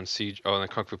all done in CG. Oh, and the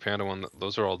Kung Fu Panda one,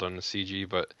 those are all done in CG.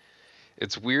 But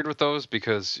it's weird with those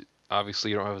because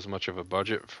obviously you don't have as much of a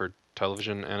budget for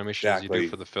television animation as you Exactly. do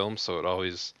for the film, so it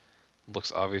always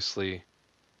looks obviously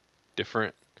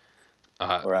different.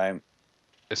 Right.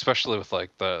 Especially with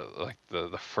like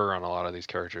the fur on a lot of these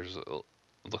characters, it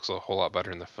looks a whole lot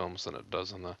better in the films than it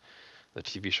does in the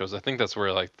TV shows. I think that's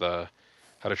where like the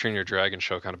How to Train Your Dragon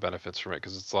show kind of benefits from it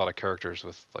because it's a lot of characters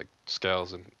with like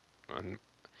scales and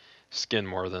skin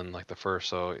more than like the fur,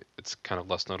 so it's kind of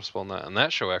less noticeable in that. And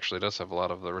that show actually does have a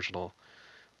lot of the original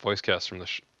voice cast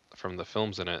from the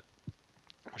films in it,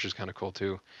 which is kind of cool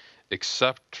too,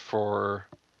 except for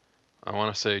I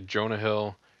want to say Jonah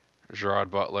Hill,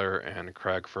 Gerard Butler, and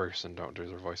Craig Ferguson don't do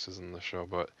their voices in the show,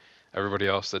 but everybody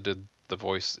else that did the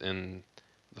voice in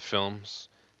the films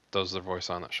does their voice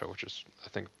on that show, which is I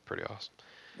think pretty awesome.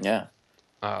 Yeah.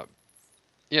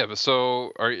 Yeah, but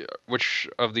so which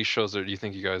of these shows do you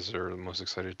think you guys are the most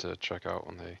excited to check out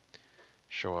when they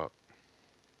show up?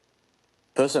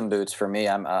 Puss in Boots for me.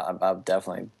 I'll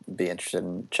definitely be interested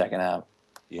in checking out.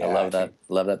 Yeah. I love that.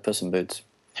 Love that Puss in Boots.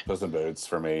 Puss in Boots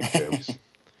for me too.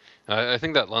 I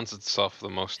think that lends itself the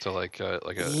most to like a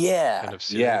Yeah. kind of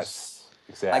series, Yes.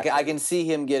 Exactly. I can see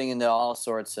him getting into all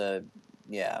sorts of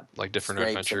like different scrapes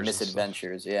adventures, and and stuff.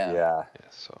 misadventures. Yeah. Yeah. Yeah,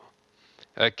 so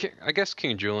I guess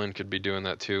King Julian could be doing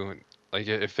that too, like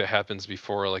if it happens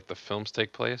before like the films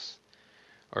take place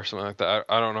or something like that.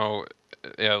 I don't know.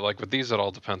 Yeah, like with these, it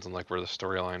all depends on like where the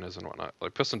storyline is and whatnot.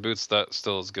 Like Puss in Boots, that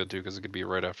still is good too because it could be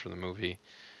right after the movie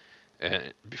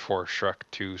and before Shrek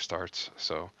 2 starts.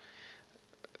 So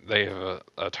they have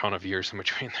a ton of years in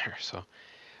between there. So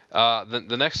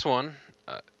the next one,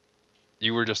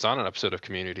 you were just on an episode of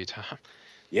Community, Tom,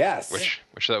 Yes.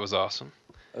 which that was awesome.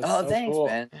 That's Oh, so thanks, cool.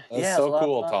 man. That's Yeah, it was a so lot of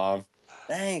cool, fun. Tom.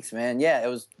 Thanks, man. Yeah, it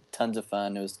was tons of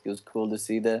fun. It was cool to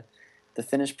see the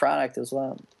finished product as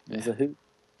well. It was a hoot.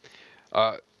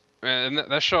 And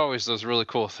that show always does really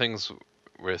cool things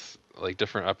with like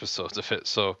different episodes of it.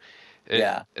 So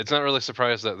Yeah. it's not really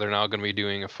surprised that they're now going to be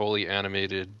doing a fully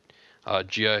animated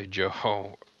G.I.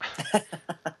 Joe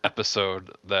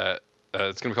episode that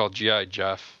it's going to be called G.I.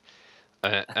 Jeff.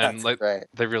 And That's like great.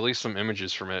 they released some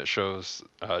images from it. It shows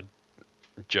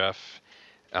Jeff,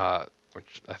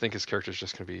 which I think his character is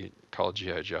just going to be called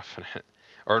G.I. Jeff in it.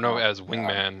 Or no, as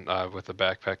Wingman with a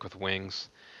backpack with wings.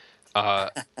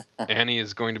 Annie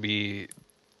is going to be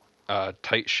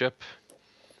Tight Ship.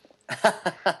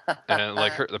 And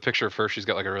like the picture of her, she's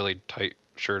got like a really tight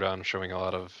shirt on, showing a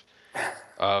lot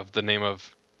of the name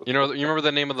of you remember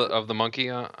the name of the monkey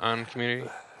on Community?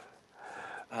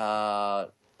 No,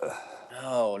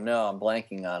 I'm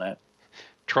blanking on it.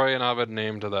 Troy and Abed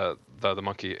named the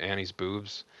monkey Annie's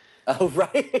boobs, Oh,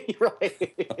 right,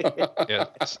 right. Yeah,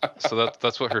 so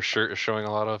that's what her shirt is showing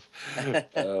a lot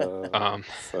of. Um,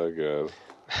 So good.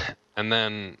 and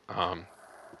then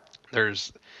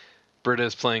there's Britta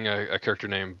is playing a character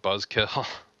named Buzzkill,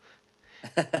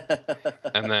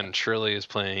 and then Shirley is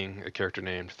playing a character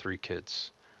named Three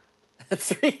Kids.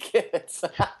 3 kids.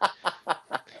 Now,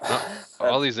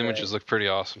 all That's these great. images look pretty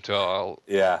awesome too.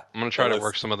 Yeah. I'm gonna try It to looks-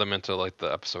 work some of them into like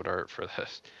the episode art for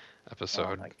this Oh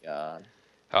episode. my god.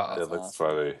 Uh, It That's looks awesome.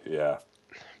 funny. Yeah.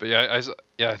 but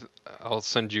yeah, I'll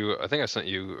send you. I think I sent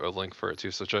you a link for it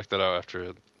too. So check that out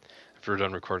after we're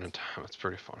done recording time. It's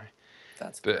pretty funny.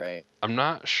 That's But- great. I'm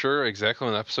not sure exactly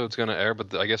when the episode's gonna air,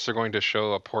 but I guess they're going to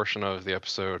show a portion of the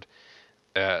episode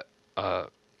at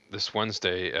this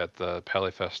Wednesday at the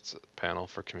Pallyfest panel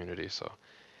for community. So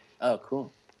Oh,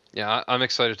 cool. yeah, I'm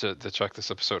excited to check this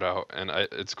episode out, and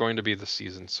it's going to be the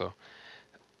season. So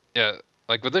yeah,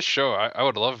 like with this show, I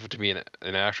would love to be an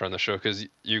actor on the show because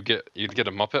you'd get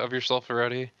a Muppet of yourself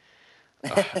already.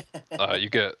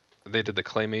 They did the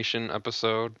claymation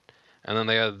episode, and then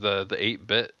they had the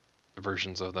 8-bit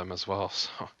versions of them as well. So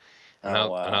Oh, now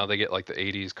wow. now they get like the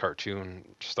 80s cartoon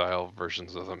style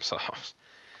versions of themselves.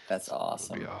 That's It'd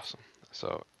awesome. be awesome.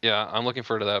 So yeah, I'm looking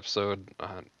forward to that episode.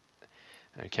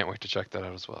 I can't wait to check that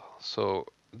out as well. So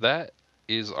that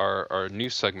is our new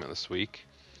segment this week.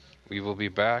 We will be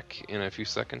back in a few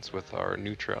seconds with our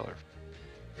new trailer.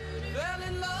 Fell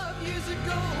in love years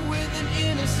ago with an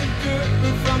innocent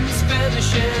girl from the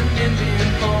Spanish and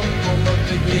Indian home of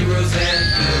the heroes and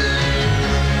villains.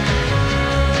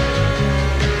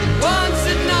 Once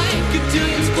a night,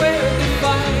 Cotillion Square they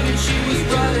fight, and she was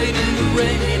right in the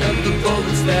rain of the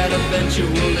bullets that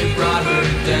eventually brought her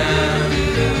down.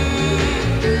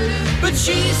 But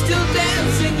she's still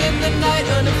dancing in the night,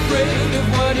 unafraid of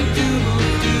what a dude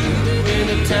will do in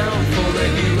a town full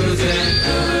of heroes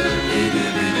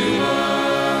and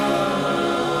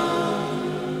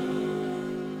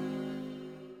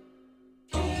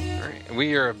Alright,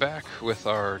 we are back with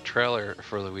our trailer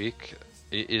for the week.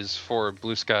 It is for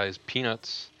Blue Sky's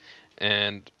Peanuts,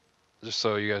 and just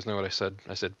so you guys know what I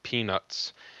said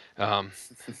peanuts. I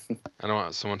don't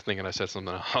want someone thinking I said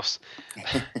something else.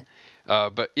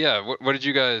 But yeah, what did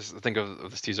you guys think of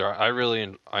this teaser? I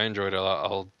enjoyed it a lot.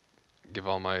 I'll give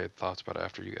all my thoughts about it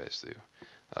after you guys do.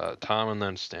 Tom and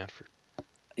then Stanford.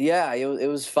 Yeah, it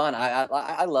was fun.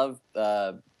 I love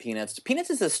Peanuts. Peanuts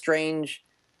is a strange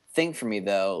thing for me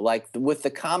though. Like with the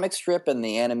comic strip and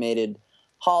the animated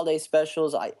holiday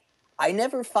specials, I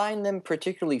never find them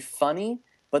particularly funny.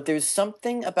 But there's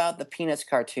something about the Peanuts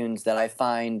cartoons that I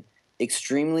find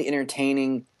extremely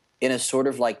entertaining in a sort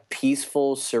of like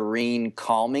peaceful, serene,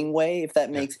 calming way. If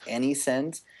that makes any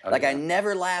sense. Like I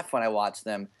never laugh when I watch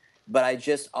them. But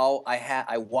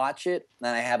I watch it and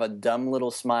I have a dumb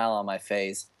little smile on my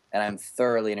face and I'm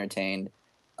thoroughly entertained.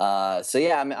 So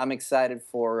yeah, I'm excited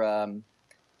for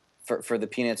the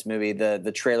Peanuts movie.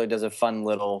 The trailer does a fun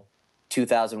little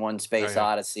 2001: Space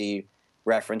Odyssey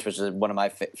reference, which is one of my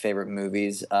favorite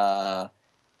movies. Yeah,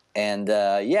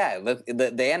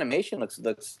 the animation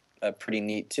looks pretty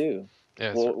neat too.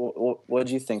 Yeah, What did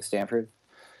you think, Stanford?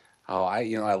 Oh, I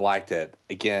liked it.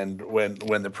 Again, when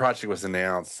the project was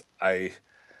announced, I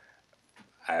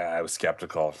was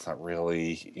skeptical. It's not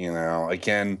really,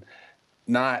 again,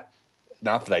 not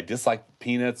that I dislike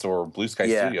Peanuts or Blue Sky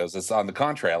Studios. It's on the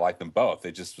contrary, I like them both.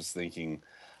 I just was thinking,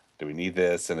 do we need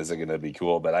this, and is it going to be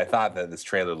cool? But I thought that this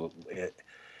trailer,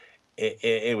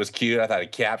 it was cute. I thought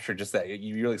it captured just that.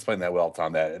 You really explained that well,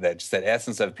 Tom. That just that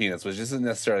essence of Peanuts, which isn't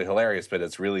necessarily hilarious, but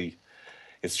it's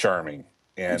charming.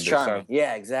 And It's charming.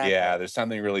 Yeah, exactly. Yeah, there's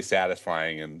something really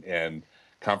satisfying and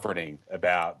comforting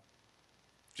about,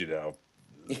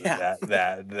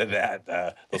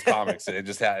 those comics and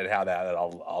just how that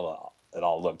it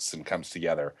all looks and comes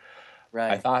together.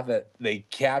 Right. I thought that they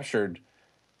captured,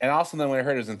 and also then when I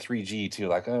heard it was in 3G too,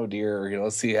 like, oh dear,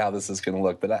 let's see how this is going to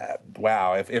look. But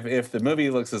wow, if the movie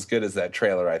looks as good as that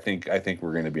trailer, I think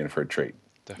we're going to be in for a treat.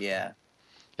 definitely. Yeah.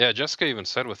 Yeah, Jessica even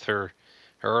said with her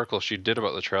article she did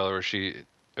about the trailer,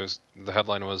 where the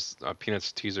headline was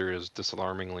Peanuts teaser is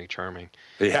disalarmingly charming.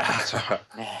 Yeah.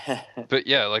 But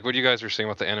yeah, like what you guys were saying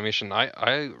about the animation,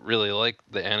 I really like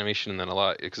the animation then a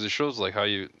lot because it shows like how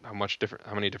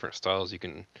many different styles you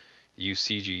can use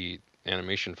CG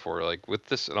animation for. Like with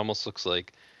this, it almost looks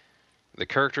like the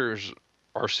characters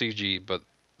are CG, but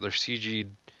they're CG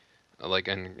like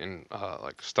and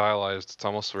like stylized. It's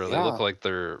almost where they look like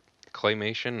they're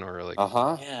claymation or like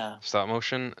Yeah. stop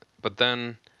motion, but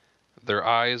then their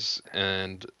eyes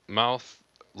and mouth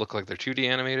look like they're 2D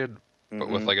animated, but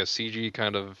with like a CG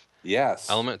kind of Yes.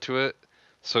 element to it.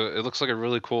 So it looks like a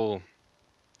really cool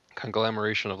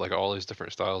conglomeration of like all these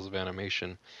different styles of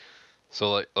animation.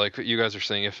 So like what you guys are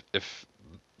saying, if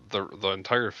the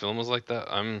entire film is like that,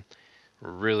 I'm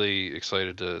really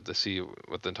excited to see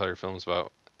what the entire film's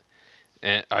about.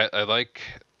 And I like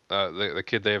the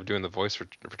kid they have doing the voice for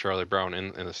Charlie Brown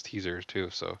in this teaser too.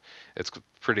 So it's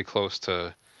pretty close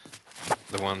to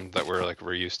the one that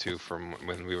we're used to from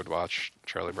when we would watch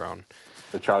Charlie Brown.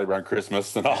 The Charlie Brown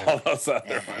Christmas and all those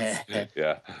other ones.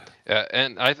 Yeah. Yeah,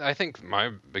 and I think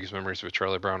my biggest memories with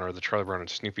Charlie Brown are the Charlie Brown and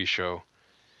Snoopy show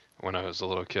when I was a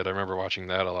little kid. I remember watching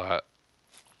that a lot.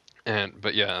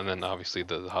 But yeah, and then obviously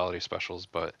the holiday specials.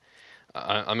 But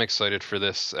I'm excited for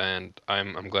this, and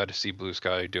I'm glad to see Blue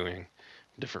Sky doing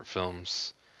different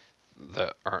films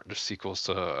that aren't just sequels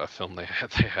to a film they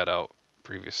had out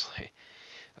previously.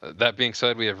 That being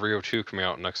said, we have Rio 2 coming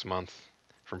out next month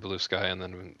from Blue Sky, and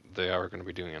then they are going to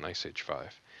be doing an Ice Age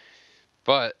 5.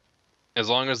 But as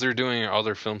long as they're doing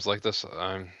other films like this,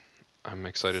 I'm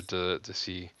excited to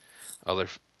see other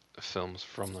films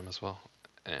from them as well,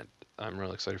 and I'm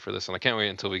really excited for this, and I can't wait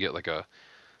until we get like a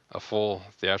full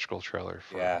theatrical trailer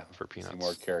for Peanuts. See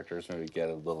more characters, maybe get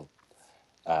a little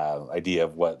idea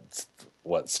of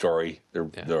what story they're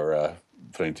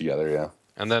putting together. Yeah.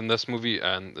 And then this movie,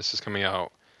 and this is coming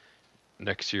out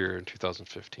next year in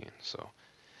 2015. So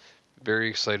very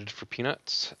excited for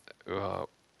Peanuts.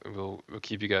 We'll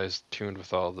keep you guys tuned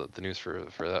with all the news for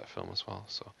that film as well.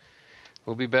 So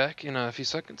we'll be back in a few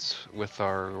seconds with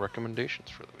our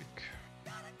recommendations for the week.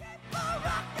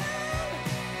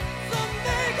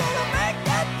 Someday gonna make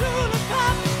that to the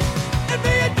top and be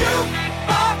a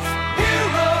jukebox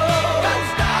hero. Got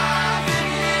stars in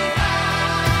his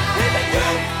eyes. He's a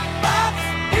jukebox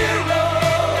hero.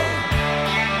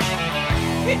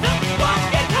 He's a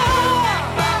walking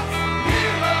jukebox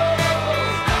hero.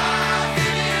 Stars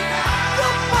in his eyes.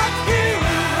 Jukebox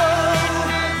hero.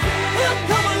 He'll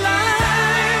come alive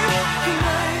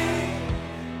tonight.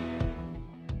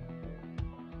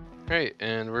 Great,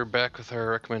 and we're back with our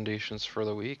recommendations for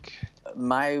the week.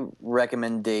 My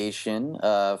recommendation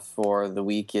for the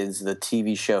week is the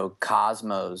TV show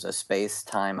Cosmos: A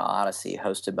Space-Time Odyssey,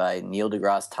 hosted by Neil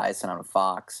deGrasse Tyson on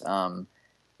Fox.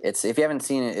 It's if you haven't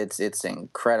seen it, it's an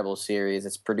incredible series.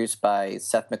 It's produced by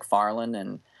Seth MacFarlane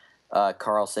and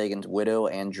Carl Sagan's widow,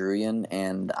 Ann Druyan.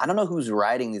 And I don't know who's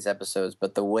writing these episodes,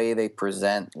 but the way they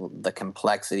present the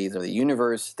complexities of the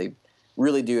universe, they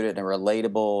really do it in a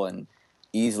relatable and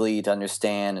easily to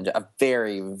understand and a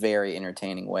very, very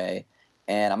entertaining way.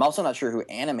 And I'm also not sure who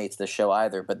animates the show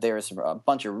either, but there's a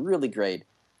bunch of really great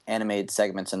animated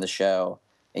segments in the show,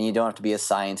 and you don't have to be a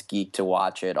science geek to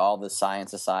watch it. All the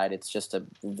science aside, it's just a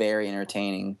very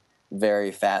entertaining,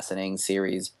 very fascinating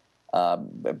series.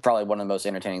 Probably one of the most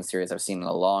entertaining series I've seen in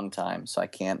a long time, so I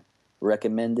can't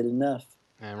recommend it enough.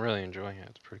 Yeah, I'm really enjoying it.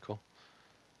 It's pretty cool.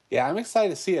 Yeah, I'm excited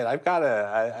to see it. I've got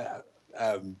to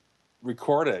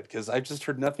record it because I've just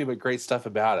heard nothing but great stuff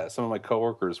about it. Some of my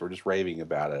coworkers were just raving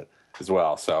about it as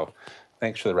well. So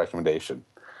thanks for the recommendation.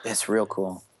 It's real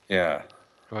cool. Yeah.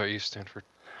 What about you, Stanford?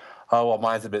 Oh, well,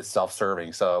 mine's a bit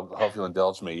self-serving, so hope you'll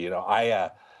indulge me. You know,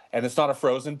 and it's not a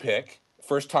Frozen pick.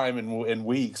 First time in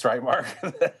weeks, right, Mark?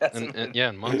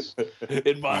 In months.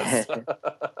 In months.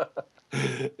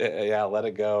 Yeah, Let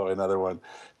It Go, another one.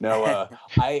 No,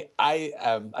 I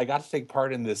got to take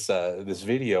part in this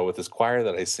video with this choir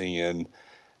that I sing in.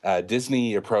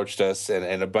 Disney approached us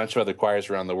and a bunch of other choirs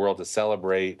around the world to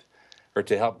celebrate or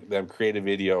to help them create a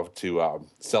video to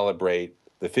celebrate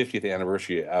the 50th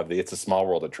anniversary of the It's a Small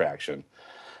World attraction.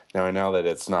 Now, I know that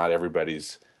it's not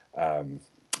everybody's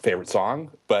favorite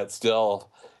song, but still,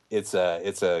 it's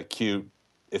a cute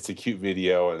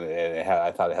video, and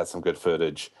I thought it had some good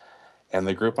footage. And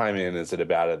the group I'm in is at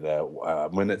about the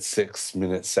minute 6,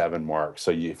 minute 7 mark.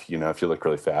 So if you look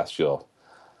really fast, you'll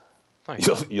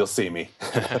see me.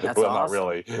 That's well, awesome. not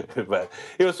really, but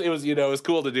it was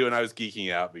cool to do, and I was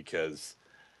geeking out because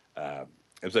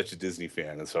I'm such a Disney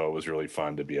fan, and so it was really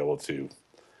fun to be able to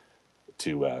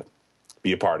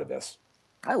be a part of this.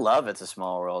 I love It's a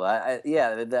Small World. I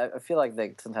feel like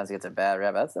they sometimes gets a bad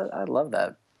rap. I love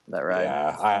that ride.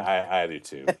 Yeah, I do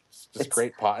too. It's just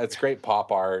great pop. It's great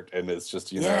pop art, and it's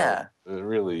just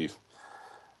really,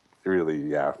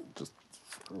 just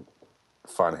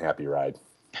fun, happy ride.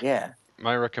 Yeah.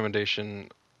 My recommendation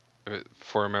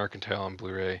for American Tail on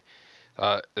Blu-ray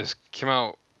this came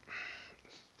out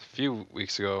a few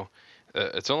weeks ago.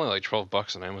 It's only like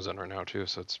 $12 on Amazon right now too,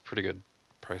 so it's a pretty good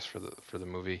price for the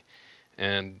movie.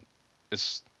 And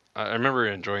I remember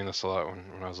enjoying this a lot when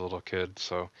I was a little kid,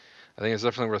 so I think it's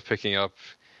definitely worth picking up.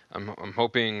 I'm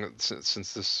hoping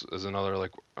since this is another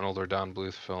like an older Don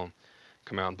Bluth film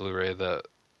come out on Blu-ray that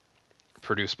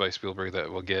produced by Spielberg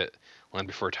that we'll get Land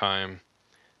Before Time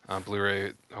on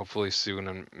Blu-ray hopefully soon,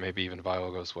 and maybe even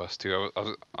Viola Goes West too. I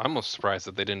was almost surprised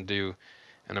that they didn't do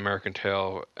an American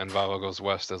Tail and Viola Goes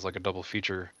West as like a double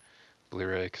feature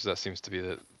Blu-ray, because that seems to be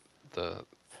the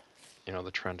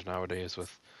the trend nowadays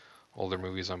with older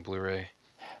movies on Blu-ray.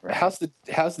 Right. How's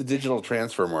the digital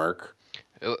transfer, Mark?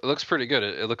 It looks pretty good.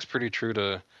 It looks pretty true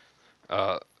to.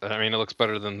 I mean, it looks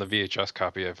better than the VHS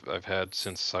copy I've had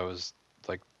since I was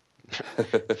like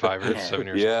 5 or 7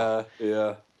 years old.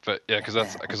 Yeah. But yeah,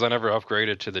 because I never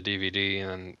upgraded to the DVD,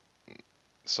 and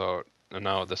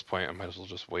now at this point I might as well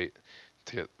just wait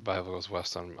to get Viola Goes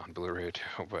West on Blu-ray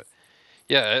too. But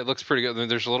yeah, it looks pretty good. I mean,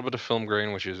 there's a little bit of film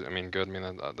grain, which is, I mean, good. I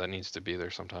mean, that needs to be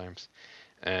there sometimes.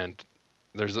 And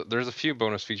there's a few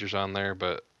bonus features on there,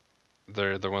 but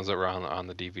they're the ones that were on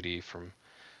the DVD from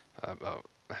about,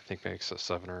 I think, maybe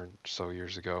 7 or so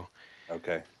years ago.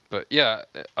 Okay. But yeah,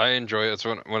 I enjoy it. It's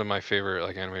one of my favorite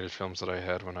like animated films that I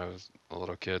had when I was a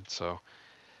little kid. So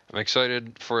I'm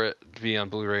excited for it to be on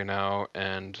Blu-ray now,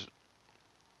 and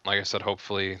like I said,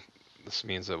 hopefully this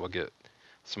means that we'll get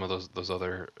some of those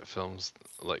other films,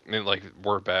 like maybe like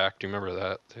We're Back. Do you remember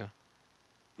that too?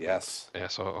 Yes. Yeah.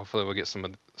 So hopefully we'll get some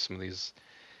of these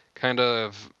kind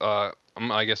of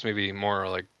I guess maybe more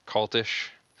like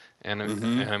cultish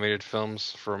animated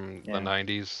films from the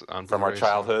 90s on From our Blu-ray,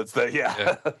 childhoods.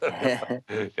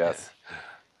 Yes.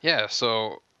 Yeah,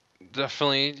 so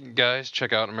definitely, guys,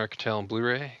 check out American Tail on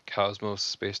Blu-ray,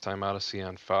 Cosmos Spacetime Odyssey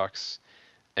on Fox,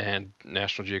 and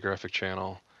National Geographic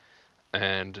Channel,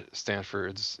 and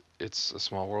Stanford's It's a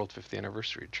Small World 50th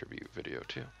Anniversary tribute video,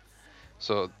 too.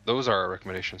 So those are our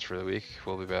recommendations for the week.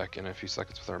 We'll be back in a few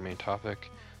seconds with our main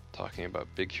topic, talking about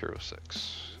Big Hero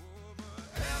 6.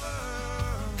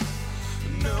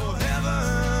 No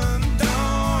heaven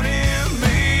dawn in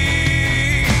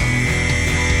me,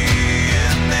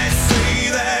 and they say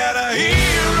that a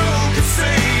hero can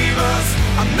save us.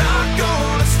 I'm not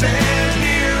gonna stand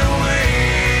here and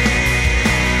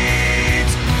wait.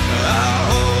 I'll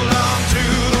hold on to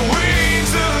the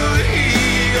wings of the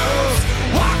eagles,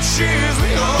 watch as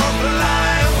we all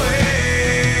fly away.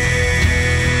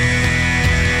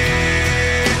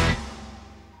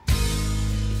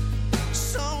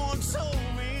 Someone told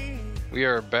me. We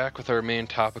are back with our main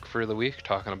topic for the week,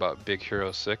 talking about Big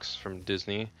Hero 6 from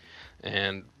Disney,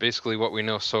 and basically what we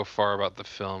know so far about the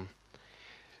film.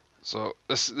 So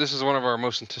this is one of our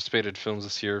most anticipated films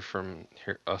this year from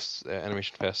us at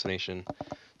Animation Fascination.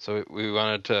 So we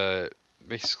wanted to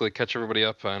basically catch everybody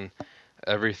up on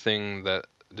everything that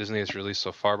Disney has released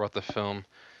so far about the film.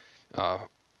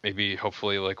 Maybe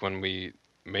hopefully like when we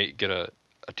may get a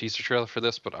teaser trailer for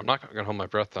this, but I'm not gonna hold my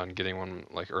breath on getting one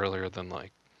like earlier than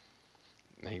like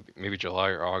maybe July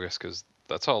or August, because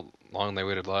that's how long they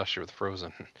waited last year with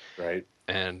Frozen. Right.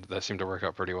 And that seemed to work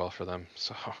out pretty well for them.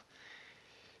 So,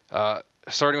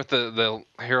 starting with the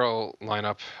hero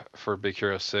lineup for Big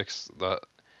Hero 6,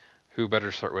 who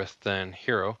better start with than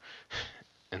Hero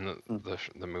in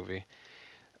the movie.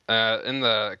 In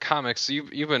the comics,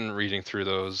 you've been reading through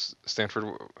those, Stanford.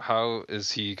 How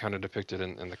is he kind of depicted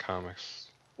in the comics?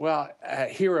 Well,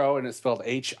 Hero, and it's spelled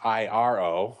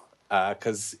Hiro,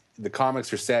 because the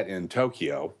comics are set in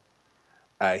Tokyo.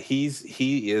 He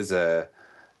is a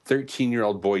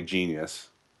 13-year-old boy genius,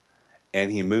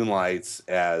 and he moonlights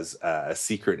as a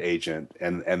secret agent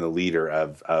and the leader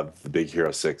of the Big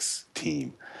Hero 6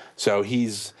 team. So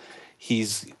he's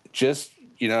just,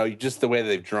 just the way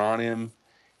they've drawn him,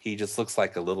 he just looks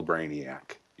like a little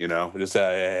brainiac. Just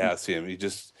I see him. He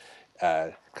just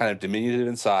kind of diminutive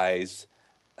in size,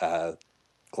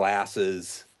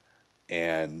 glasses,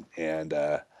 and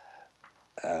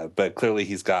but clearly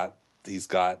he's got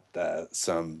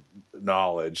some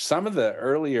knowledge. Some of the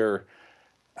earlier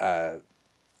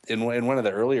in one of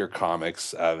the earlier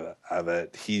comics of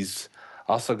it, he's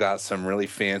also got some really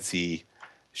fancy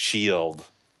shield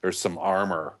or some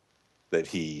armor that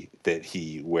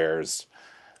he wears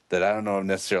that I don't know if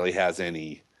necessarily has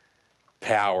any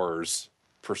powers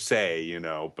per se,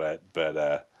 but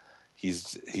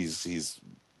he's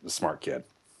a smart kid.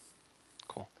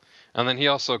 Cool. And then he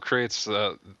also creates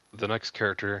the next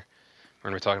character we're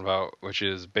going to be talking about, which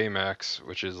is Baymax,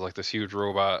 which is like this huge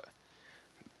robot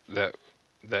that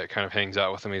kind of hangs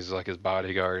out with him. He's like his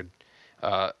bodyguard.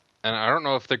 And I don't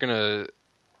know if they're going to...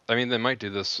 I mean, they might do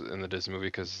this in the Disney movie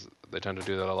because they tend to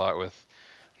do that a lot with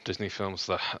Disney films,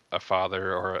 a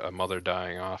father or a mother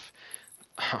dying off.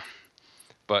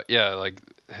 But yeah, like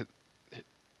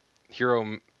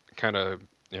Hero kind of,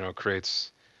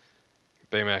 creates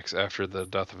Baymax after the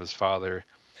death of his father.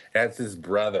 That's his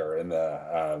brother In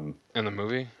the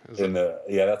movie? Is in it?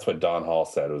 the that's what Don Hall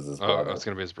said was his Oh, brother. it's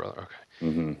gonna be his brother. Okay.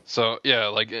 Mm-hmm. So yeah,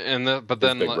 like in the but His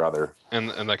then big brother. in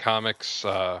the comics,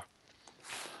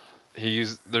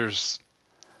 there's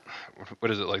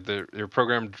what is it like? You're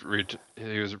programmed.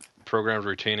 He was programmed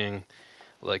retaining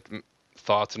like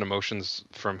thoughts and emotions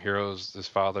from Heroes, his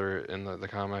father in the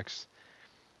comics.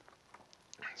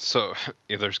 So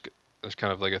yeah, there's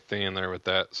kind of like a thing in there with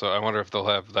that. So I wonder if they'll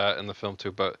have that in the film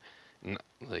too, but n-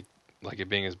 like like it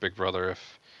being his big brother,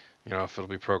 if if it'll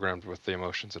be programmed with the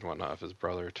emotions and whatnot of his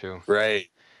brother too. Right.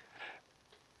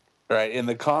 Right. In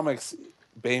the comics,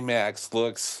 Baymax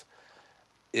looks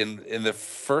in the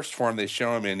first form they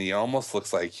show him in, he almost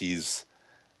looks like he's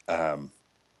some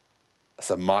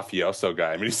mafioso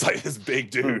guy. I mean, he's like this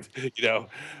big dude,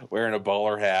 wearing a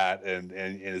bowler hat, and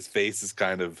his face is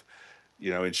kind of,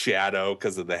 in shadow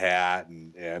because of the hat,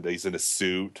 and he's in a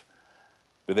suit.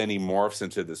 But then he morphs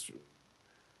into this,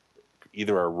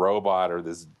 either a robot or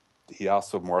this. He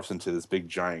also morphs into this big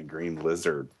giant green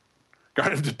lizard.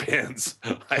 Kind of depends,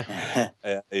 on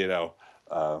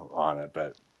it.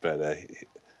 But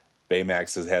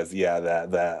Baymax has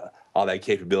that all that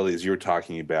capabilities you were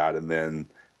talking about, and then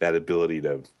that ability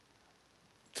to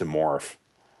morph.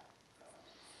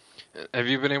 Have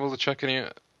you been able to check any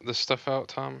of this stuff out,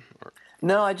 Tom?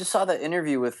 No, I just saw the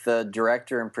interview with the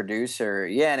director and producer.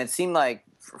 Yeah, and it seemed like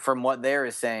from what they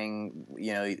were saying,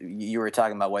 you were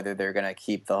talking about whether they're going to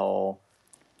keep the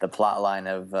plot line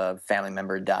of family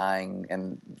member dying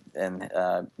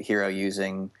and Hero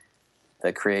using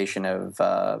the creation of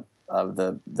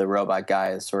the robot guy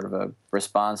as sort of a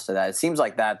response to that. It seems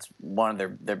like that's one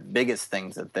of their biggest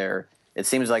things it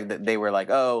seems like that they were like,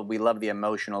 oh, we love the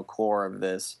emotional core of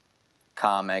this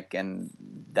comic, and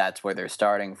that's where they're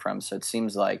starting from. So it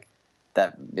seems like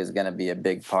that is going to be a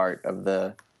big part of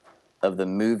the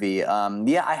movie.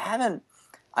 I haven't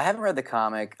read the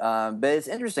comic, but it's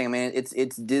interesting. I mean,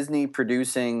 it's Disney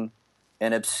producing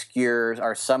an obscure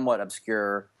or somewhat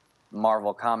obscure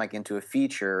Marvel comic into a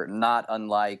feature, not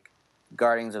unlike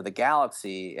Guardians of the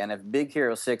Galaxy. And if Big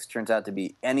Hero 6 turns out to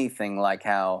be anything like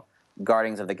how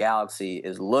Guardians of the Galaxy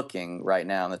is looking right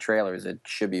now in the trailers, it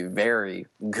should be very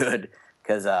good,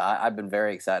 because I've been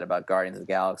very excited about Guardians of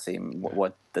the Galaxy and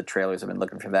what the trailers have been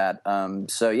looking for that.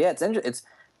 So yeah, it's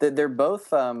they're both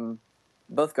Guardians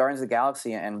of the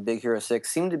Galaxy and Big Hero 6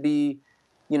 seem to be,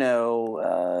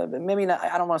 maybe not,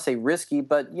 I don't want to say risky,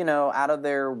 but out of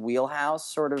their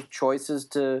wheelhouse sort of choices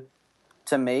to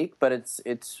make. But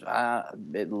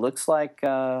it looks like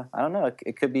I don't know,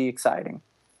 it could be exciting.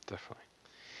 Definitely.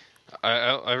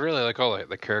 I really like all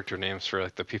the character names for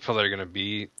like the people that are gonna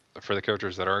be for the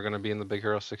characters that are gonna be in the Big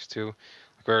Hero 6 too.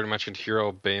 Like we already mentioned,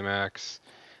 Hero, Baymax.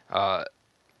 I'm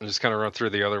just kind of run through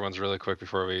the other ones really quick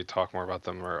before we talk more about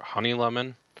them. Are Honey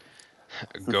Lemon,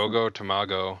 Gogo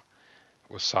Tamago,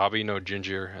 Wasabi no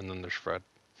Ginger, and then there's Fred.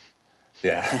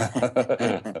 Yeah.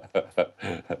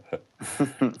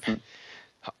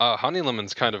 Honey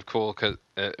Lemon's kind of cool because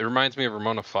it reminds me of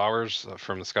Ramona Flowers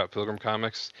from the Scott Pilgrim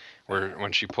comics, where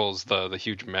when she pulls the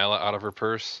huge mallet out of her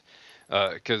purse.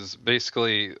 Because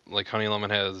basically, like Honey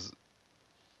Lemon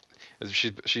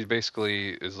she basically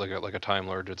is like a Time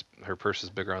Lord. Her purse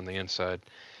is bigger on the inside.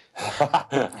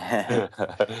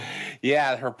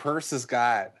 Yeah, her purse has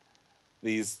got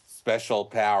these special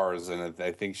powers, and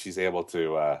I think she's able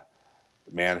to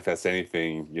manifest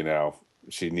anything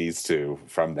she needs to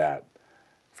from that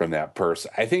purse.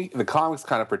 I think the comics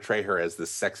kind of portray her as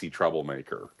this sexy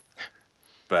troublemaker,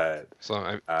 but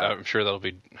so I'm sure that'll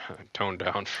be toned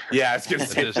down. Yeah, I was gonna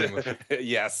say Disney movie.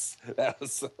 Yes, that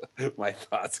was my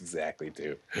thoughts exactly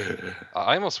too.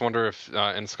 I almost wonder if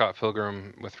in Scott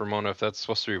Pilgrim with Ramona, if that's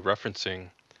supposed to be referencing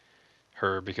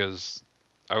her, because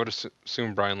I would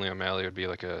assume Brian Lee O'Malley would be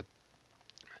like a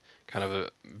kind of a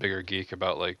bigger geek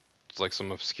about like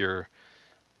some obscure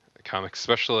comics,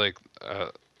 especially like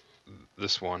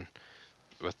this one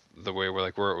with the way where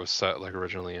it was set like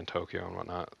originally in Tokyo and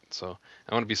whatnot. So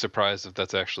I wouldn't be surprised if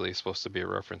that's actually supposed to be a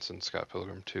reference in Scott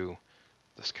Pilgrim to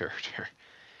this character.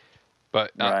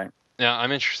 But Right. yeah,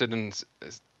 I'm interested in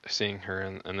seeing her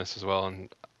in this as well.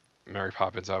 And Mary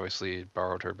Poppins obviously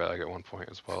borrowed her bag at one point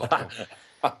as well.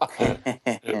 So.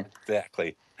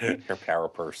 Exactly, her power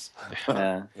purse.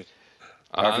 Yeah.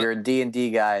 Or if you're a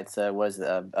D&D guy, it was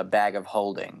a bag of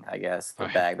holding, I guess. The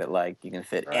Right. bag that you can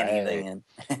fit anything in.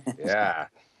 Yeah.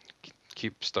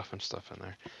 Keep stuff in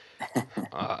there.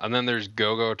 And then there's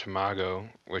Gogo Tamago,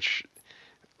 which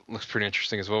looks pretty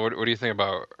interesting as well. What do you think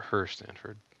about her,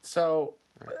 Stanford? So,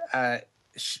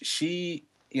 she,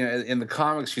 in the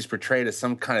comics, she's portrayed as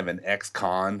some kind of an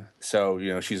ex-con.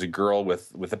 So, she's a girl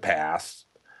with a past,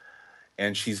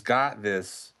 and she's got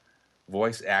this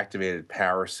voice activated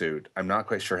power suit. I'm not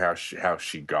quite sure how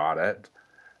she got it,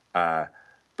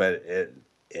 but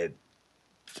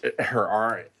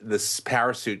this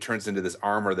power suit turns into this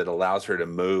armor that allows her to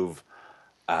move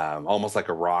almost like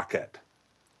a rocket,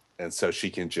 and so she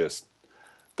can just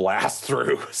blast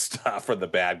through stuff for the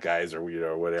bad guys or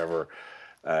whatever,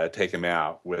 take them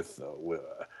out with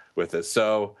it.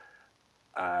 So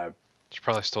She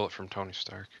probably stole it from Tony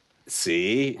Stark.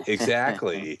 see,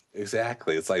 exactly. It's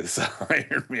like this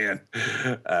Iron Man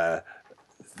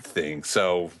thing.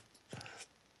 So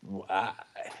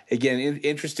again,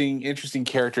 interesting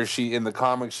character. She in the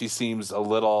comics, she seems a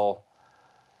little.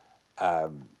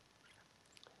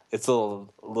 It's a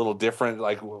little different.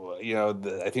 Like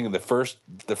I think in the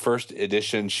first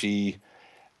edition, she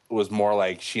was more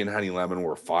like she and Honey Lemon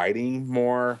were fighting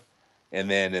more, and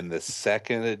then in the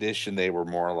second edition, they were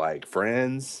more like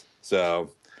friends. So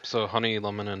Honey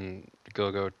Lemon and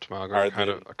Gogo Tamago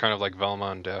Are are kind of like Velma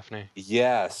and Daphne.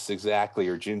 yes, exactly,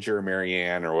 or Ginger or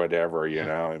Marianne or whatever.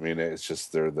 I mean, it's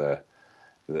just they're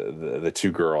the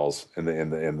two girls in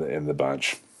the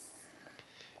bunch.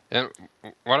 And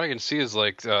what I can see is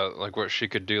like what she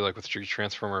could do, like with she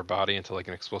transform her body into like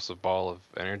an explosive ball of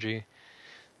energy.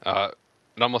 It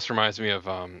almost reminds me of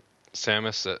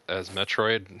Samus as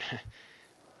Metroid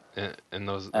in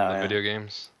the video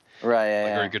games. Right. Like,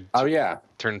 Yeah. where you could Oh yeah,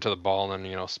 turn into the ball and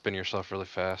then spin yourself really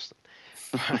fast.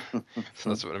 So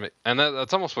that's what and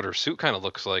that's almost what her suit kind of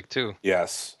looks like too.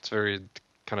 yes. It's very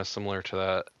kind of similar to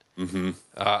that. Mm-hmm.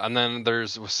 And then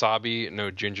there's wasabi, no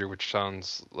ginger, which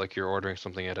sounds like you're ordering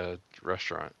something at a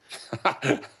restaurant.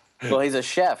 Well, he's a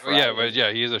chef, right? Yeah, but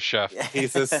yeah, he is a chef.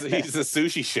 he's a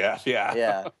sushi chef. Yeah.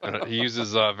 Yeah. And he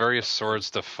uses various swords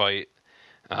to fight,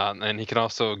 and he can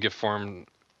also give form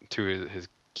to his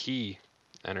ki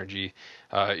energy,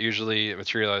 usually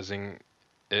materializing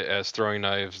it as throwing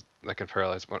knives that can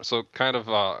paralyze one. So kind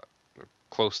of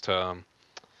close to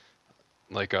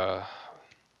like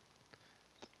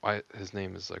why his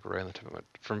name is like right on the tip of my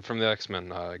from the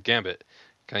X-Men, Gambit.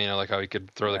 Kind of like how he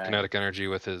could throw the Right. kinetic energy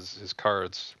with his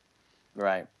cards.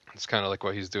 Right. It's kind of like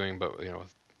what he's doing, but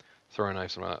with throwing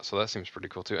knives and all that. So that seems pretty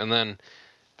cool too. And then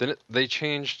they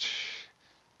changed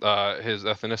his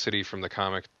ethnicity from the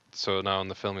comic, so now in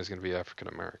the film he's going to be African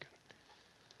American.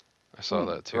 I saw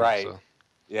that too. right. So.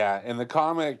 Yeah, in the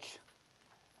comic,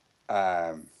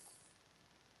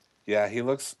 he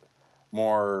looks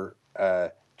more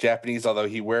Japanese, although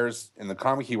in the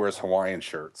comic he wears Hawaiian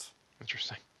shirts.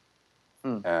 Interesting.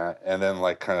 And then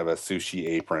like kind of a sushi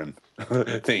apron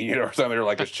thing, or something, or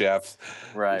like a chef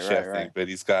Right. thing. But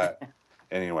he's got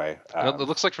anyway. It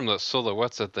looks like from the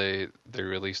silhouettes that they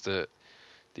released at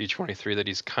D23 that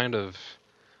he's kind of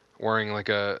wearing like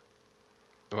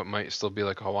what might still be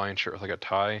like a Hawaiian shirt with like a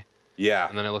tie, Yeah,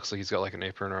 and then it looks like he's got like an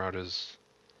apron around his.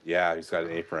 yeah, he's got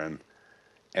an apron,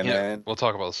 and Yeah, then we'll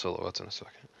talk about the silhouettes in a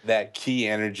second. that key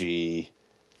energy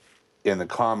in the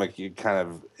comic,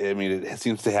 it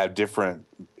seems to have different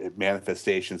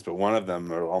manifestations, but one of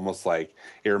them are almost like,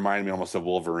 it reminded me almost of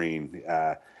Wolverine,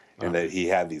 in that he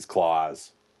had these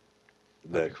claws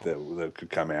that could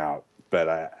come out. But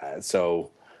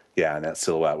and that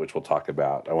silhouette, which we'll talk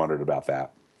about, I wondered about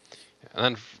that. And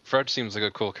then Fred seems like a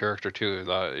cool character too.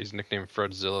 He's nicknamed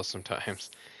Fredzilla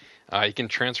sometimes. He can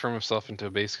transform himself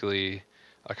into basically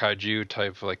a kaiju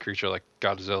type like creature like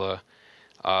Godzilla.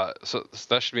 So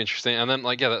that should be interesting. And then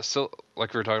like we were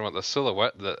talking about, the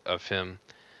silhouette of him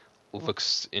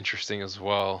looks interesting as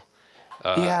well.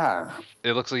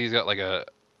 It looks like he's got like a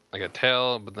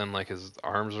tail, but then like his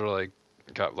arms are like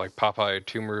got like Popeye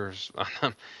tumors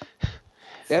on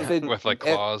them with like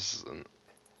claws.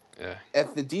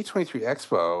 At the D23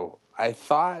 Expo, I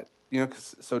thought,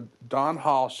 so Don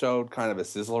Hall showed kind of a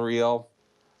sizzle reel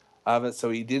of it,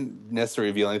 so he didn't necessarily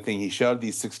reveal anything. He showed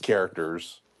these 6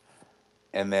 characters,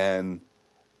 and then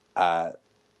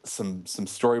some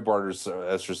storyboarders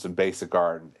as for some basic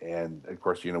art, and of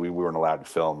course, we weren't allowed to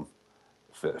film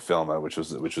it, which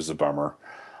was a bummer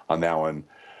on that one.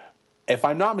 If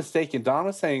I'm not mistaken, Don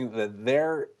was saying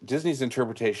that Disney's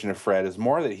interpretation of Fred is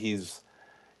more that he's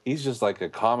just like a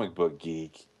comic book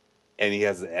geek, and he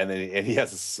has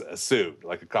a suit,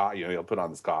 like he'll put on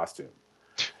this costume.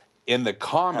 In the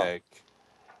comic,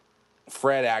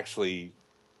 Fred actually,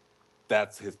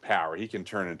 that's his power. He can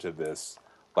turn into this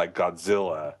like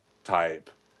Godzilla type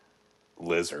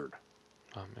lizard.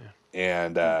 Oh man!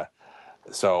 And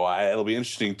so it'll be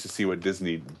interesting to see what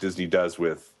Disney does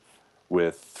with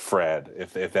Fred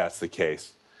if that's the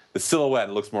case. The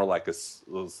silhouette looks more like a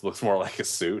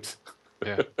suit.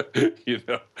 Yeah.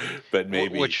 But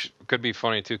maybe Which could be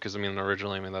funny too, because I mean,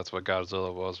 originally, I mean, that's what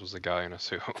Godzilla was a guy in a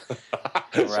suit.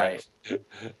 Right.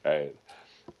 Right.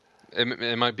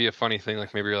 It might be a funny thing,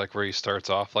 like maybe like where he starts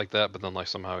off like that, but then like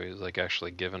somehow he's like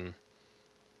actually given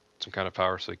some kind of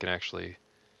power, so he can actually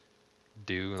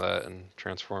do that and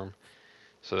transform.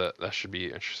 So that should be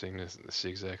interesting to see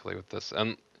exactly with this.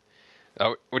 And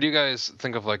what do you guys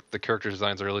think of like the character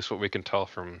designs, or at least what we can tell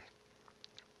from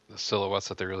the silhouettes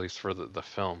that they released for the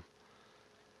film?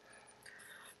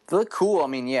 They look cool. I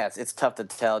mean, yeah, it's tough to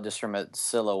tell just from a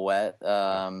silhouette.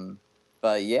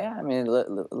 But yeah, I mean, it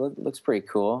looks pretty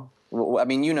cool. I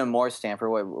mean, you know more, Stanford.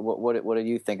 What do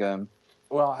you think of him?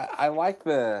 Well, I like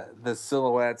the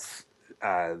silhouettes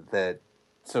that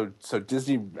so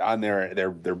Disney on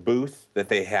their booth that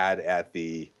they had at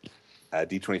the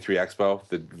D23 Expo,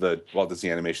 the Walt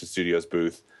Disney Animation Studios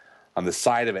booth. On the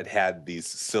side of it had these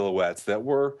silhouettes that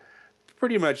were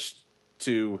pretty much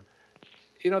they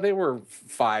were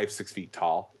 5-6 feet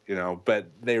tall, but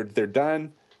they're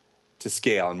done to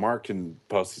scale. And Mark can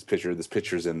post this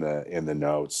pictures in the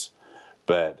notes,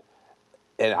 and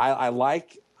I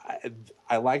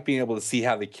like being able to see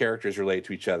how the characters relate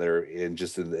to each other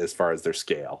as far as their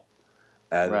scale.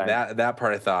 Right. That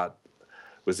part I thought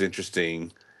was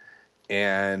interesting,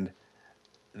 and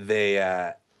they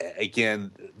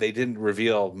again they didn't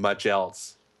reveal much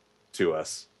else to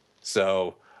us,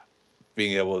 so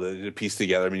being able to piece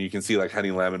together. I mean, you can see like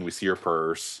Honey Lemon, we see her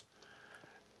purse.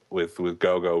 With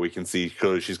Go-Go, we can see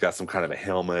clearly she's got some kind of a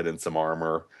helmet and some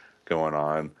armor going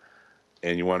on,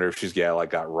 and you wonder if she's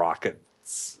got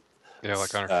rockets. Yeah,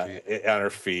 like on her feet. On her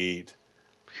feet.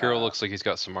 Hero looks like he's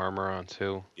got some armor on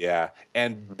too. Yeah,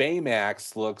 and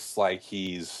Baymax looks like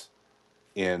he's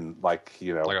in like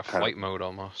a flight mode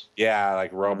almost. Yeah,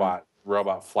 like robot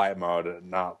flight mode,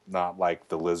 not like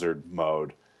the lizard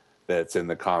mode that's in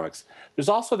the comics. There's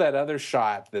also that other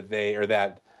shot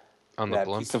that on the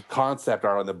blimp. piece of concept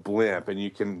art on the blimp, and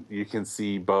you can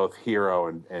see both Hero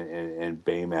and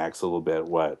Baymax a little bit.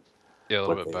 A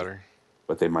little bit better.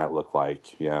 What they might look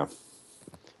like. Yeah.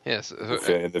 Yes.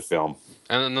 In the film.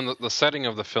 And then the setting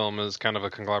of the film is kind of a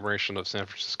conglomeration of San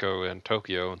Francisco and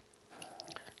Tokyo.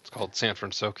 It's called San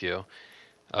Fransokyo.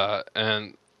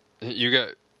 And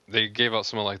they gave out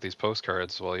some of like these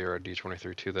postcards while you're at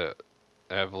D23 too that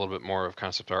have a little bit more of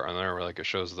concept art on there, where like it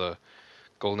shows the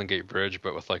Golden Gate Bridge,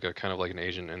 but with like a kind of like an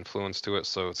Asian influence to it.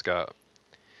 So it's got,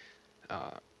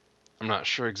 I'm not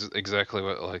sure exactly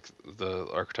what like the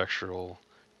architectural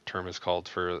term is called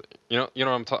for, what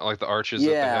I'm talking, like the arches that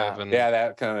they have, and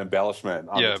that kind of embellishment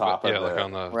on the top of like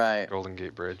on the Right. Golden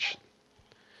Gate Bridge.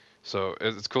 So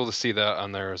it's cool to see that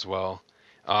on there as well.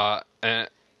 And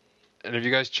have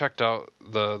you guys checked out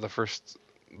the first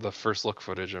look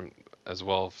footage as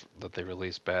well that they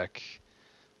released back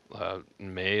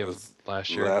in May of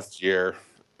last year?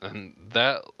 And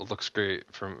that looks great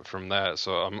from that.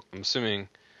 So I'm assuming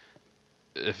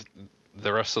if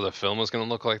the rest of the film is going to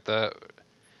look like that,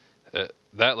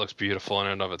 that looks beautiful in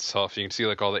and of itself. You can see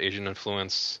like all the Asian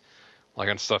influence, like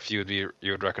on stuff you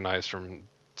would recognize from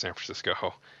San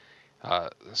Francisco.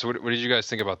 So what did you guys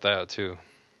think about that too?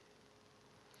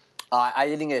 I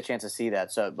didn't get a chance to see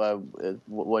that. So,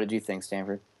 what did you think,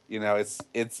 Stanford?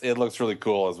 It looks really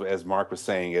cool, as Mark was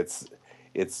saying. It's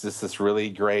just this really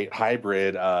great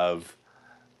hybrid of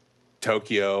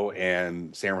Tokyo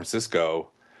and San Francisco.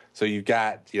 So you've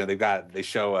got they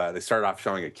start off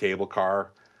showing a cable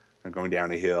car and going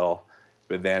down a hill,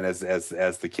 but then as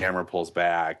the camera pulls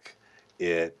back,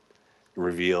 it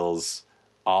reveals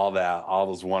all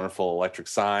those wonderful electric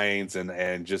signs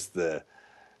and just the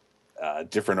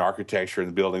different architecture in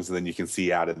the buildings, and then you can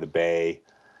see out in the bay.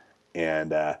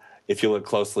 And if you look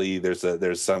closely,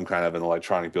 there's some kind of an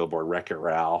electronic billboard. Wreck-It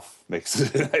Ralph makes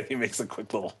a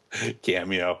quick little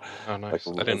cameo. Oh, nice!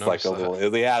 Like, I didn't notice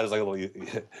that. There's like a little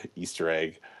Easter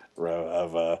egg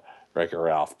of Wreck-It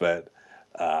Ralph. But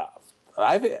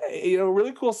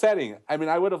really cool setting. I mean,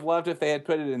 I would have loved if they had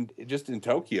put it in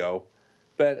Tokyo,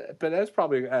 but that's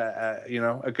probably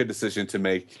a good decision to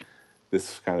make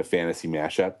this kind of fantasy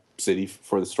mashup city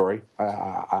for the story.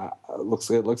 It looks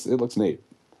neat.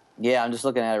 Yeah, I'm just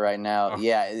looking at it right now. Oh.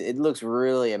 Yeah, it looks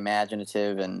really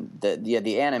imaginative, and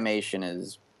the animation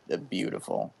is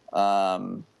beautiful.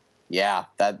 If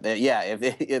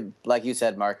like you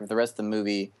said, Mark, if the rest of the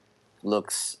movie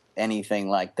looks anything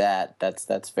like that,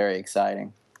 that's very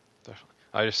exciting.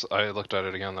 Definitely. I looked at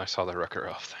it again and I saw the Wreck-It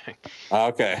Ralph thing.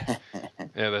 Okay.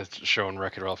 Yeah, that's showing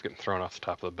Wreck-It Ralph getting thrown off the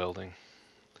top of the building.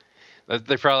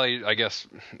 They probably, I guess,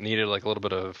 needed like a little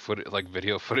bit of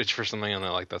video footage for something, and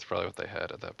that's probably what they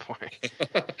had at that point.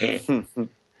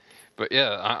 But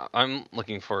yeah, I'm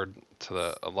looking forward to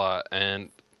that a lot. And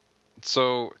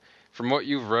so, from what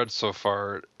you've read so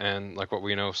far, and like what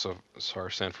we know so far,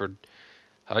 Sanford,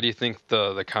 how do you think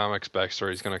the comics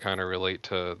backstory is going to kind of relate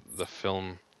to the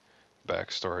film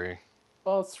backstory?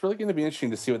 Well, it's really going to be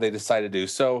interesting to see what they decide to do.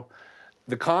 So,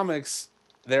 the comics,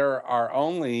 there are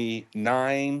only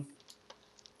 9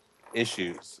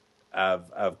 issues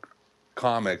of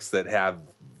comics that have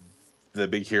the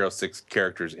Big Hero 6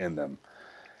 characters in them.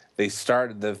 They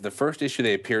started the first issue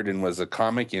they appeared in was a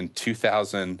comic in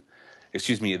 2000.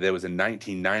 Excuse me, that was in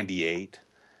 1998.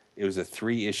 It was a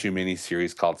 3-issue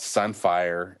miniseries called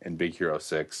Sunfire and Big Hero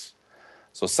 6.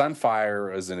 So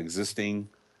Sunfire is an existing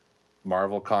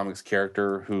Marvel Comics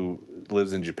character who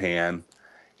lives in Japan.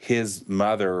 His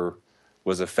mother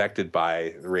was affected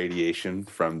by radiation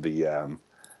from the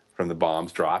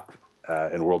bombs dropped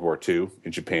in World War II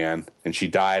in Japan, and she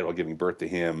died while giving birth to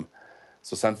him.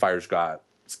 So Sunfire's got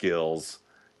skills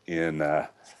in,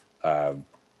 I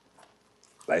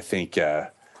think,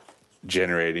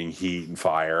 generating heat and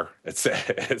fire,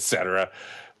 etc.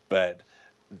 But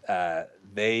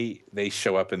they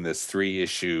show up in this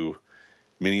 3-issue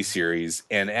miniseries,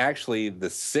 and actually the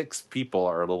 6 people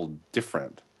are a little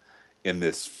different in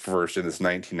this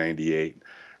 1998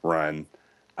 run.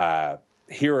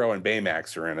 Hero and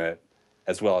Baymax are in it,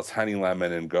 as well as Honey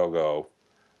Lemon and Go-Go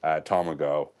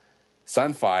Tomago.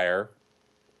 Sunfire,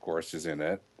 of course, is in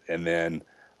it, and then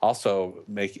also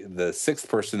make the 6th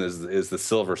person is the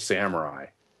Silver Samurai.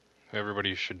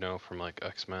 Everybody should know from like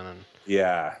X-Men and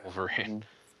Yeah, Wolverine.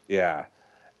 yeah,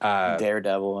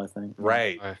 Daredevil, I think.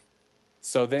 right. Right.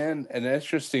 So then, and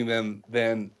interesting,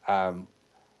 then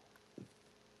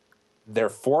their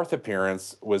 4th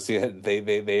appearance was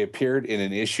they appeared in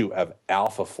an issue of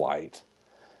Alpha Flight,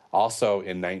 also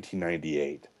in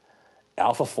 1998.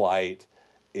 Alpha Flight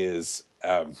is,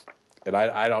 and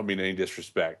I don't mean any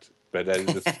disrespect, but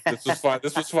this was fun.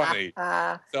 This was funny.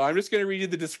 So I'm just going to read you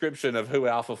the description of who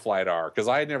Alpha Flight are, because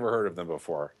I had never heard of them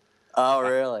before. Oh,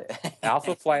 really?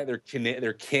 Alpha Flight, they're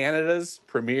Canada's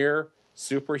premier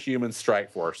superhuman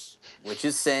strike force, Which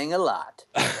is saying a lot.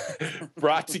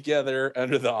 brought together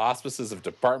under the auspices of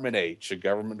Department H, a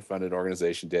government-funded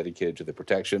organization dedicated to the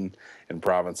protection in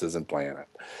provinces and planet.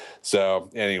 So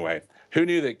anyway, who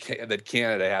knew that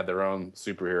Canada had their own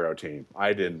superhero team?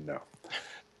 I didn't know,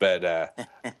 but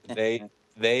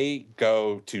they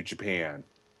go to Japan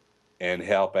and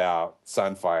help out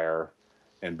Sunfire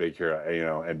and Big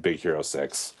Hero, and Big Hero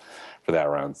 6 for that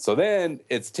run. So then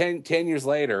it's 10 years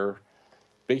later.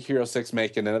 Big Hero 6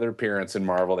 making another appearance in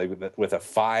Marvel with a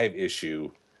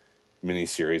 5-issue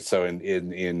miniseries. So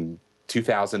in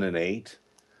 2008,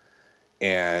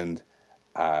 and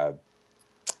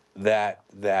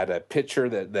that picture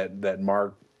that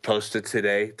Mark posted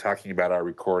today, talking about our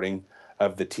recording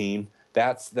of the team.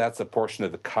 That's a portion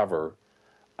of the cover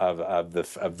of the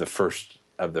first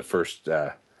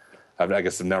I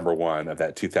guess the number 1 of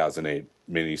that 2008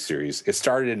 miniseries. It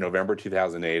started in November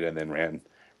 2008 and then ran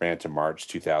to March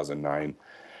 2009.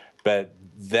 But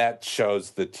that shows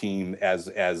the team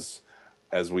as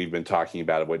we've been talking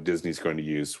about what Disney's going to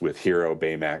use with Hero,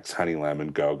 Baymax, Honey Lemon,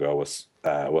 Go-Go,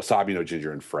 Wasabi No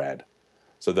Ginger, and Fred.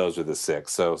 So those are the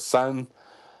 6. So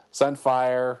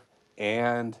Sunfire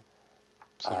and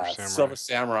Silver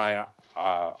Samurai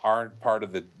aren't part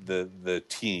of the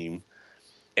team.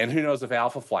 And who knows if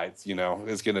Alpha Flights,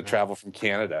 is going to travel from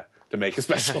Canada to make a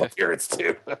special appearance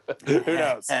too. Who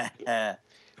knows? And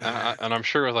I'm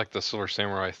sure with like the Silver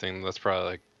Samurai thing, that's probably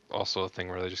like also a thing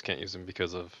where they just can't use them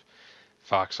because of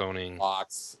Fox owning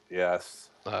Fox, yes.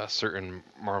 certain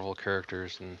Marvel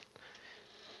characters, and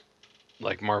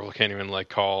like Marvel can't even like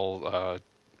call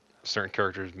certain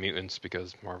characters mutants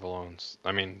because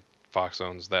Fox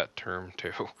owns that term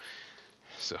too.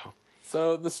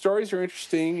 So the stories are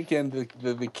interesting. Again,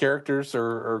 the characters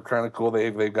are kind of cool.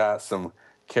 They've got some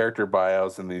character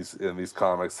bios in these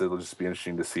comics. It'll just be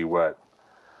interesting to see what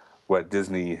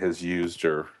Disney has used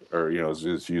or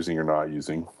is using or not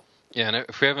using. Yeah, and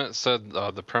if we haven't said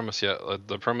the premise yet,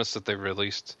 the premise that they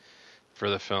released for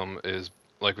the film is,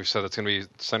 like we said, it's going to be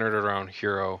centered around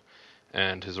Hero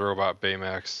and his robot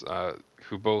Baymax,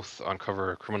 who both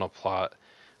uncover a criminal plot,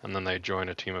 and then they join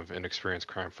a team of inexperienced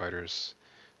crime fighters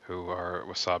who are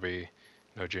Wasabi,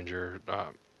 No Ginger,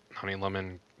 Honey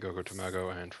Lemon, Go-Go Tomago,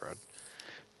 and Fred.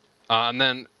 And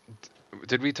then,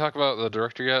 did we talk about the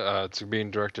director yet? It's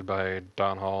being directed by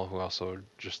Don Hall, who also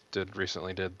just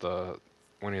recently did the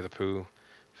Winnie the Pooh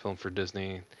film for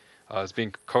Disney. It's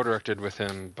being co-directed with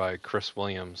him by Chris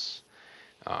Williams,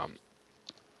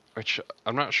 which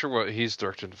I'm not sure what he's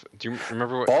directed. Do you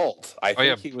remember what? Bolt. I think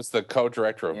yeah. he was the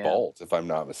co-director of Yeah. Bolt, if I'm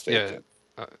not mistaken.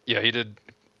 Yeah, he did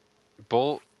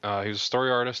Bolt. He was a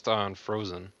story artist on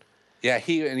Frozen. Yeah,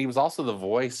 he was also the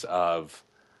voice of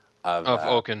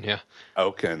Oaken, yeah.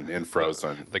 Oaken in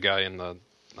Frozen The guy in the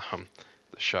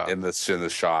shop. in the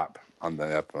shop on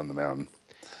the mountain.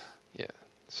 Yeah.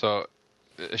 So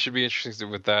it should be interesting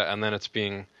with that, and then it's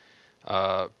being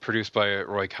produced by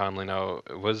Roy Conley now.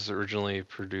 It was originally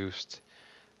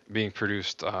being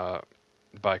produced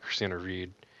by Christina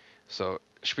Reed. So it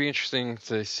should be interesting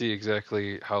to see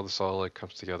exactly how this all like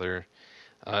comes together.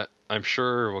 I'm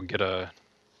sure we'll get a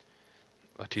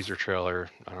teaser trailer.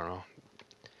 I don't know.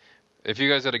 If you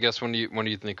guys had to guess, when do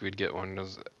you think we'd get one?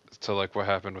 To like what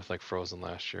happened with like Frozen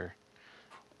last year?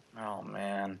 Oh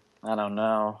man, I don't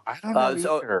know. I don't know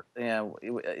So either.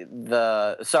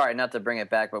 yeah, sorry, not to bring it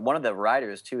back, but one of the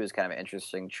writers too is kind of an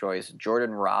interesting choice.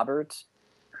 Jordan Roberts,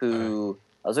 who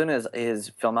I was looking at his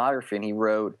filmography, and he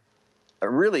wrote I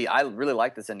really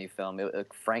like this indie film,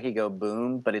 Frankie Go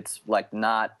Boom, but it's like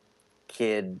not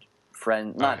kid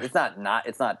friend. It's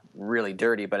not really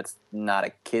dirty, but it's not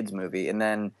a kids movie. And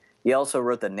then he also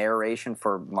wrote the narration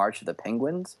for March of the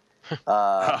Penguins.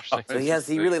 So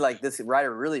he really like this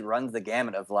writer really runs the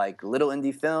gamut of like little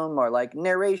indie film or like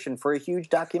narration for a huge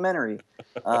documentary.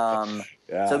 So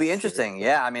it'll be interesting.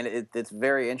 Yeah, I mean it's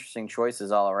very interesting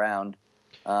choices all around.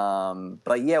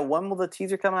 But yeah, when will the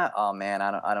teaser come out? Oh man,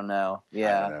 I don't know.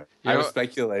 Yeah, I was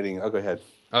speculating. Oh, go ahead.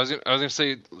 I was gonna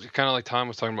say, kind of like Tom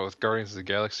was talking about with Guardians of the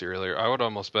Galaxy earlier. I would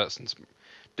almost bet, since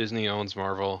Disney owns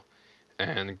Marvel,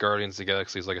 and Guardians of the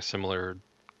Galaxy is like a similar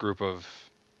group of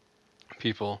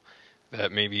people,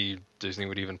 that maybe Disney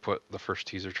would even put the first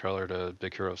teaser trailer to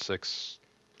Big Hero 6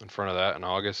 in front of that in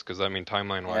August, because I mean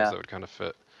timeline-wise that would kind of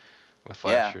fit with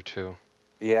last year too.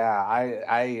 Yeah,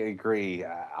 I agree.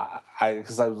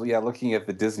 Because I was looking at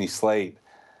the Disney slate.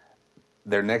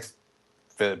 Their next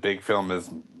big film is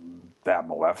that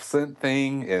Maleficent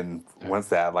thing, and when's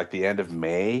that? Like the end of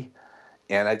May,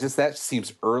 and that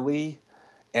seems early.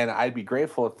 And I'd be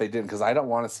grateful if they didn't, because I don't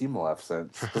want to see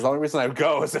Maleficent. Because the only reason I would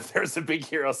go is if there's a Big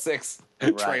Hero 6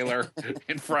 trailer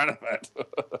in front of it.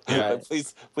 Right.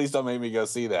 Please don't make me go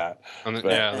see that. And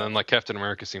then like Captain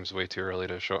America seems way too early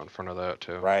to show it in front of that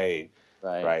too. Right.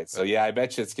 So yeah, I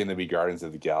bet you it's going to be Guardians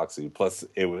of the Galaxy. Plus,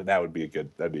 that'd be a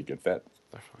good fit.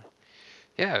 Definitely.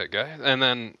 Yeah, guy. And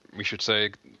then we should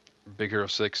say Big Hero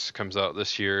 6 comes out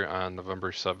this year on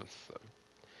November 7th.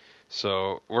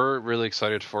 So we're really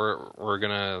excited for it. We're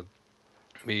gonna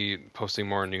be posting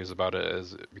more news about it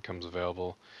as it becomes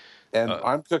available. And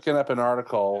I'm cooking up an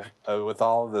article with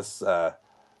all of this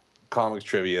comics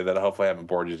trivia that hopefully I haven't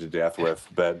bored you to death with.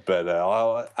 But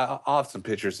I'll have some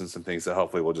pictures and some things that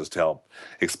hopefully will just help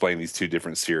explain these two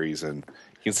different series, and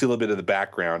you can see a little bit of the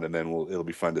background, and then it'll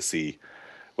be fun to see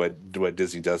what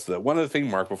Disney does. One other thing,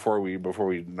 Mark, before we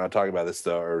not talk about this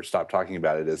though, or stop talking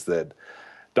about it, is that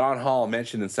Don Hall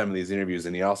mentioned in some of these interviews,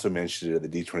 and he also mentioned it at the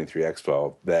D23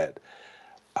 Expo, that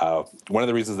one of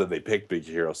the reasons that they picked Big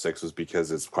Hero 6 was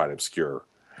because it's quite obscure.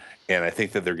 And I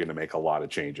think that they're going to make a lot of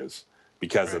changes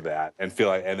because of that, and feel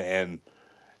like and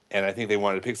I think they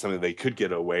wanted to pick something they could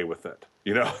get away with it.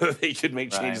 You know, they could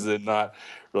make changes and not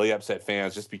really upset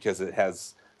fans, just because it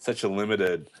has such a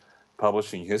limited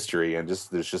publishing history, and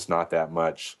there's just not that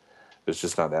much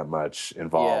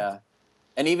involved. Yeah.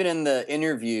 And even in the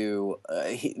interview,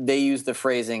 they use the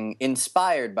phrasing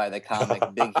 "inspired by the comic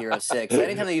Big Hero 6."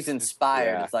 Anytime they use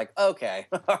 "inspired," it's like, okay,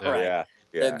 all right.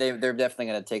 Yeah. They're definitely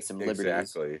going to take some liberties.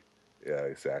 Exactly. Yeah,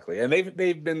 exactly. And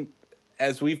they've been,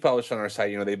 as we've published on our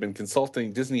site, they've been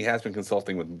consulting. Disney has been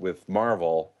consulting with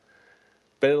Marvel,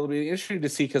 but it'll be interesting to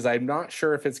see, because I'm not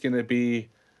sure if it's going to be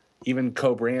even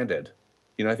co-branded.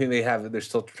 I think they're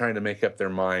still trying to make up their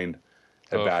mind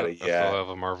about it. Yeah, they'll have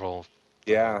a Marvel.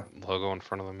 Logo in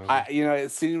front of the movie.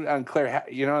 It seemed unclear.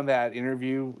 In that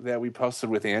interview that we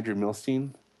posted with Andrew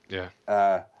Milstein. Yeah.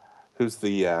 Who's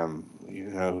the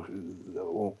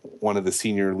one of the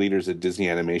senior leaders at Disney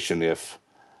Animation? It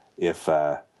seemed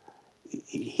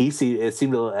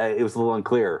it was a little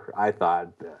unclear, I thought,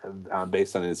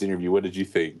 based on his interview. What did you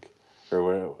think?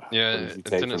 It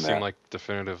didn't seem like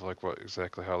definitive, like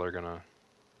exactly how they're gonna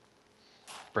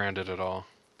brand it at all.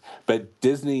 But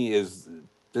Disney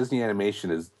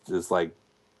Animation is like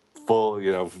full.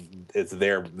 It's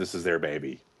this is their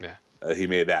baby. Yeah, he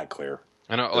made that clear.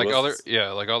 I know,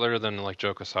 other than like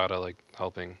Joe Quesada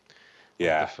helping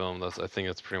the film. I think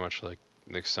that's pretty much like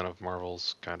the extent of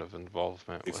Marvel's kind of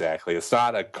involvement. Exactly. It's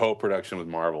not a co-production with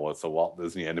Marvel. It's a Walt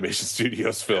Disney Animation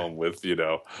Studios film with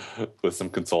some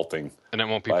consulting. And it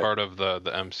won't be part of the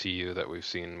MCU that we've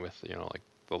seen with like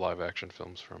the live action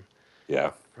films from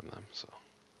them. So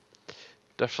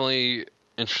definitely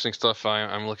interesting stuff.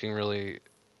 I'm looking really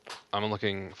I'm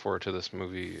looking forward to this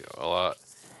movie a lot.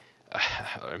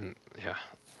 Yeah.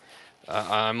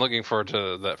 I'm looking forward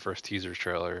to that first teaser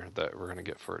trailer that we're gonna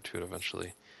get for it too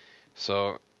eventually.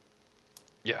 So,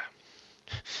 yeah.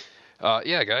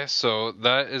 Yeah, guys. So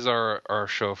that is our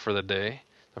show for the day.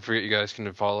 Don't forget, you guys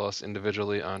can follow us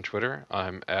individually on Twitter.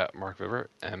 I'm at Mark Vibert,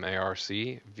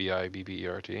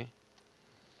 MarcVibbert.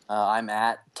 I'm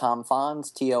at Tom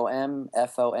Fonz,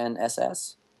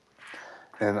 TomFonss.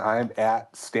 And I'm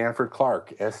at Stanford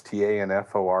Clark,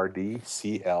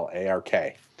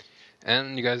 STANFORDCLARK.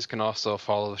 And you guys can also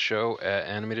follow the show at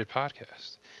Animated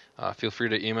Podcast. Feel free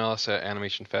to email us at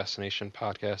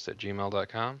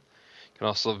animationfascinationpodcast@gmail.com. You can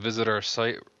also visit our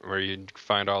site where you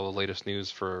find all the latest news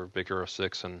for Big Hero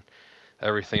 6 and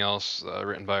everything else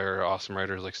written by our awesome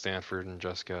writers like Stanford and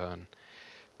Jessica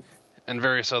and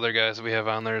various other guys that we have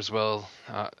on there as well.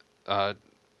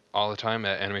 All the time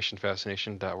at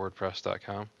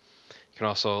animationfascination.wordpress.com. You can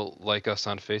also like us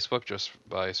on Facebook just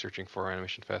by searching for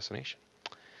Animation Fascination.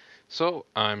 So,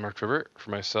 I'm Mark Vibert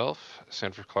for myself,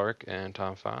 Stanford Clark, and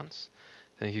Tom Fonz.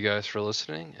 Thank you guys for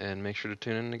listening, and make sure to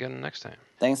tune in again next time.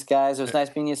 Thanks, guys. It was nice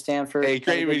meeting you, Stanford. Hey, Have a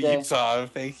great good meeting you, day. Tom.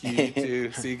 Thank you. You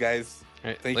too. See you guys.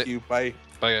 All right, Thank you. Bye.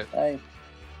 Bye, guys. Bye.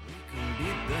 can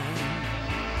beat them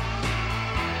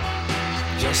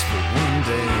just for one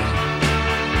day.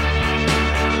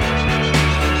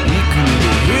 We can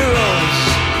be heroes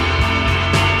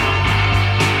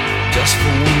just for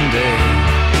one day.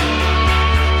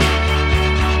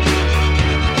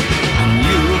 And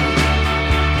you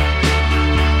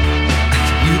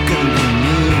can be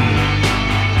me.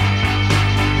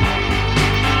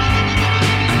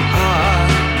 And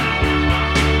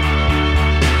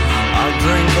I'll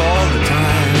drink all the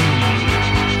time.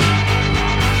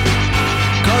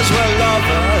 'Cause we're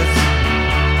lovers,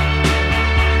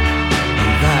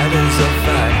 and that is a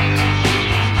fact.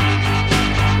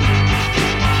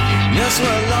 Yes,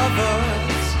 we're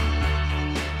lovers,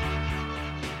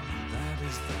 and that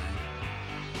is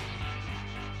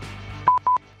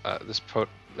that. This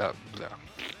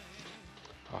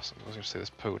awesome. I was gonna say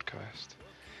this podcast.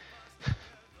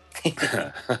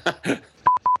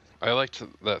 I liked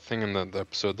that thing in the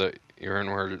episode that you're in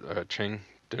where Ching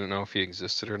didn't know if he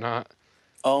existed or not.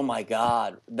 Oh my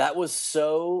God, that was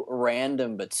so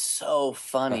random but so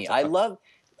funny. I love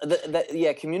that.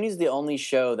 Yeah, Community's the only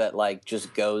show that like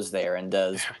just goes there and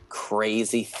does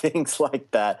crazy things like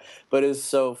that, but it's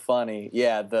so funny.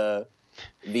 Yeah, the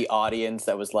audience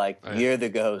that was like, "You're the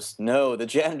ghost." No, the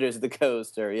janitor's the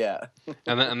ghost. Or yeah.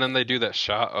 And then they do that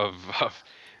shot of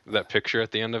that picture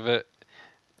at the end of it.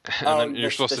 And then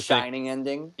you're supposed the to think, Shining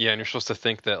ending. yeah, and you're supposed to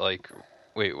think that like,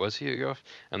 wait, was he a ghost?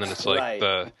 And then it's like Right.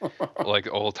 the like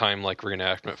old time like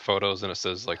reenactment photos, and it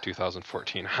says like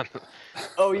 2014 on.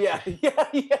 Oh yeah, yeah,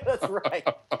 that's right.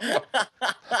 Yeah,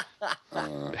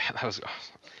 that was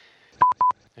awesome.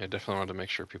 I definitely wanted to make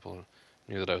sure people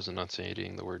knew that I was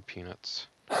enunciating the word peanuts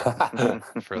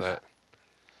for that,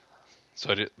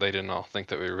 so they didn't all think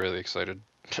that we were really excited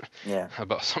Yeah,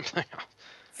 about something else.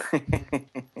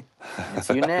 it's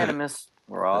unanimous.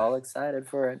 We're all excited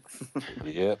for it.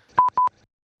 Yep.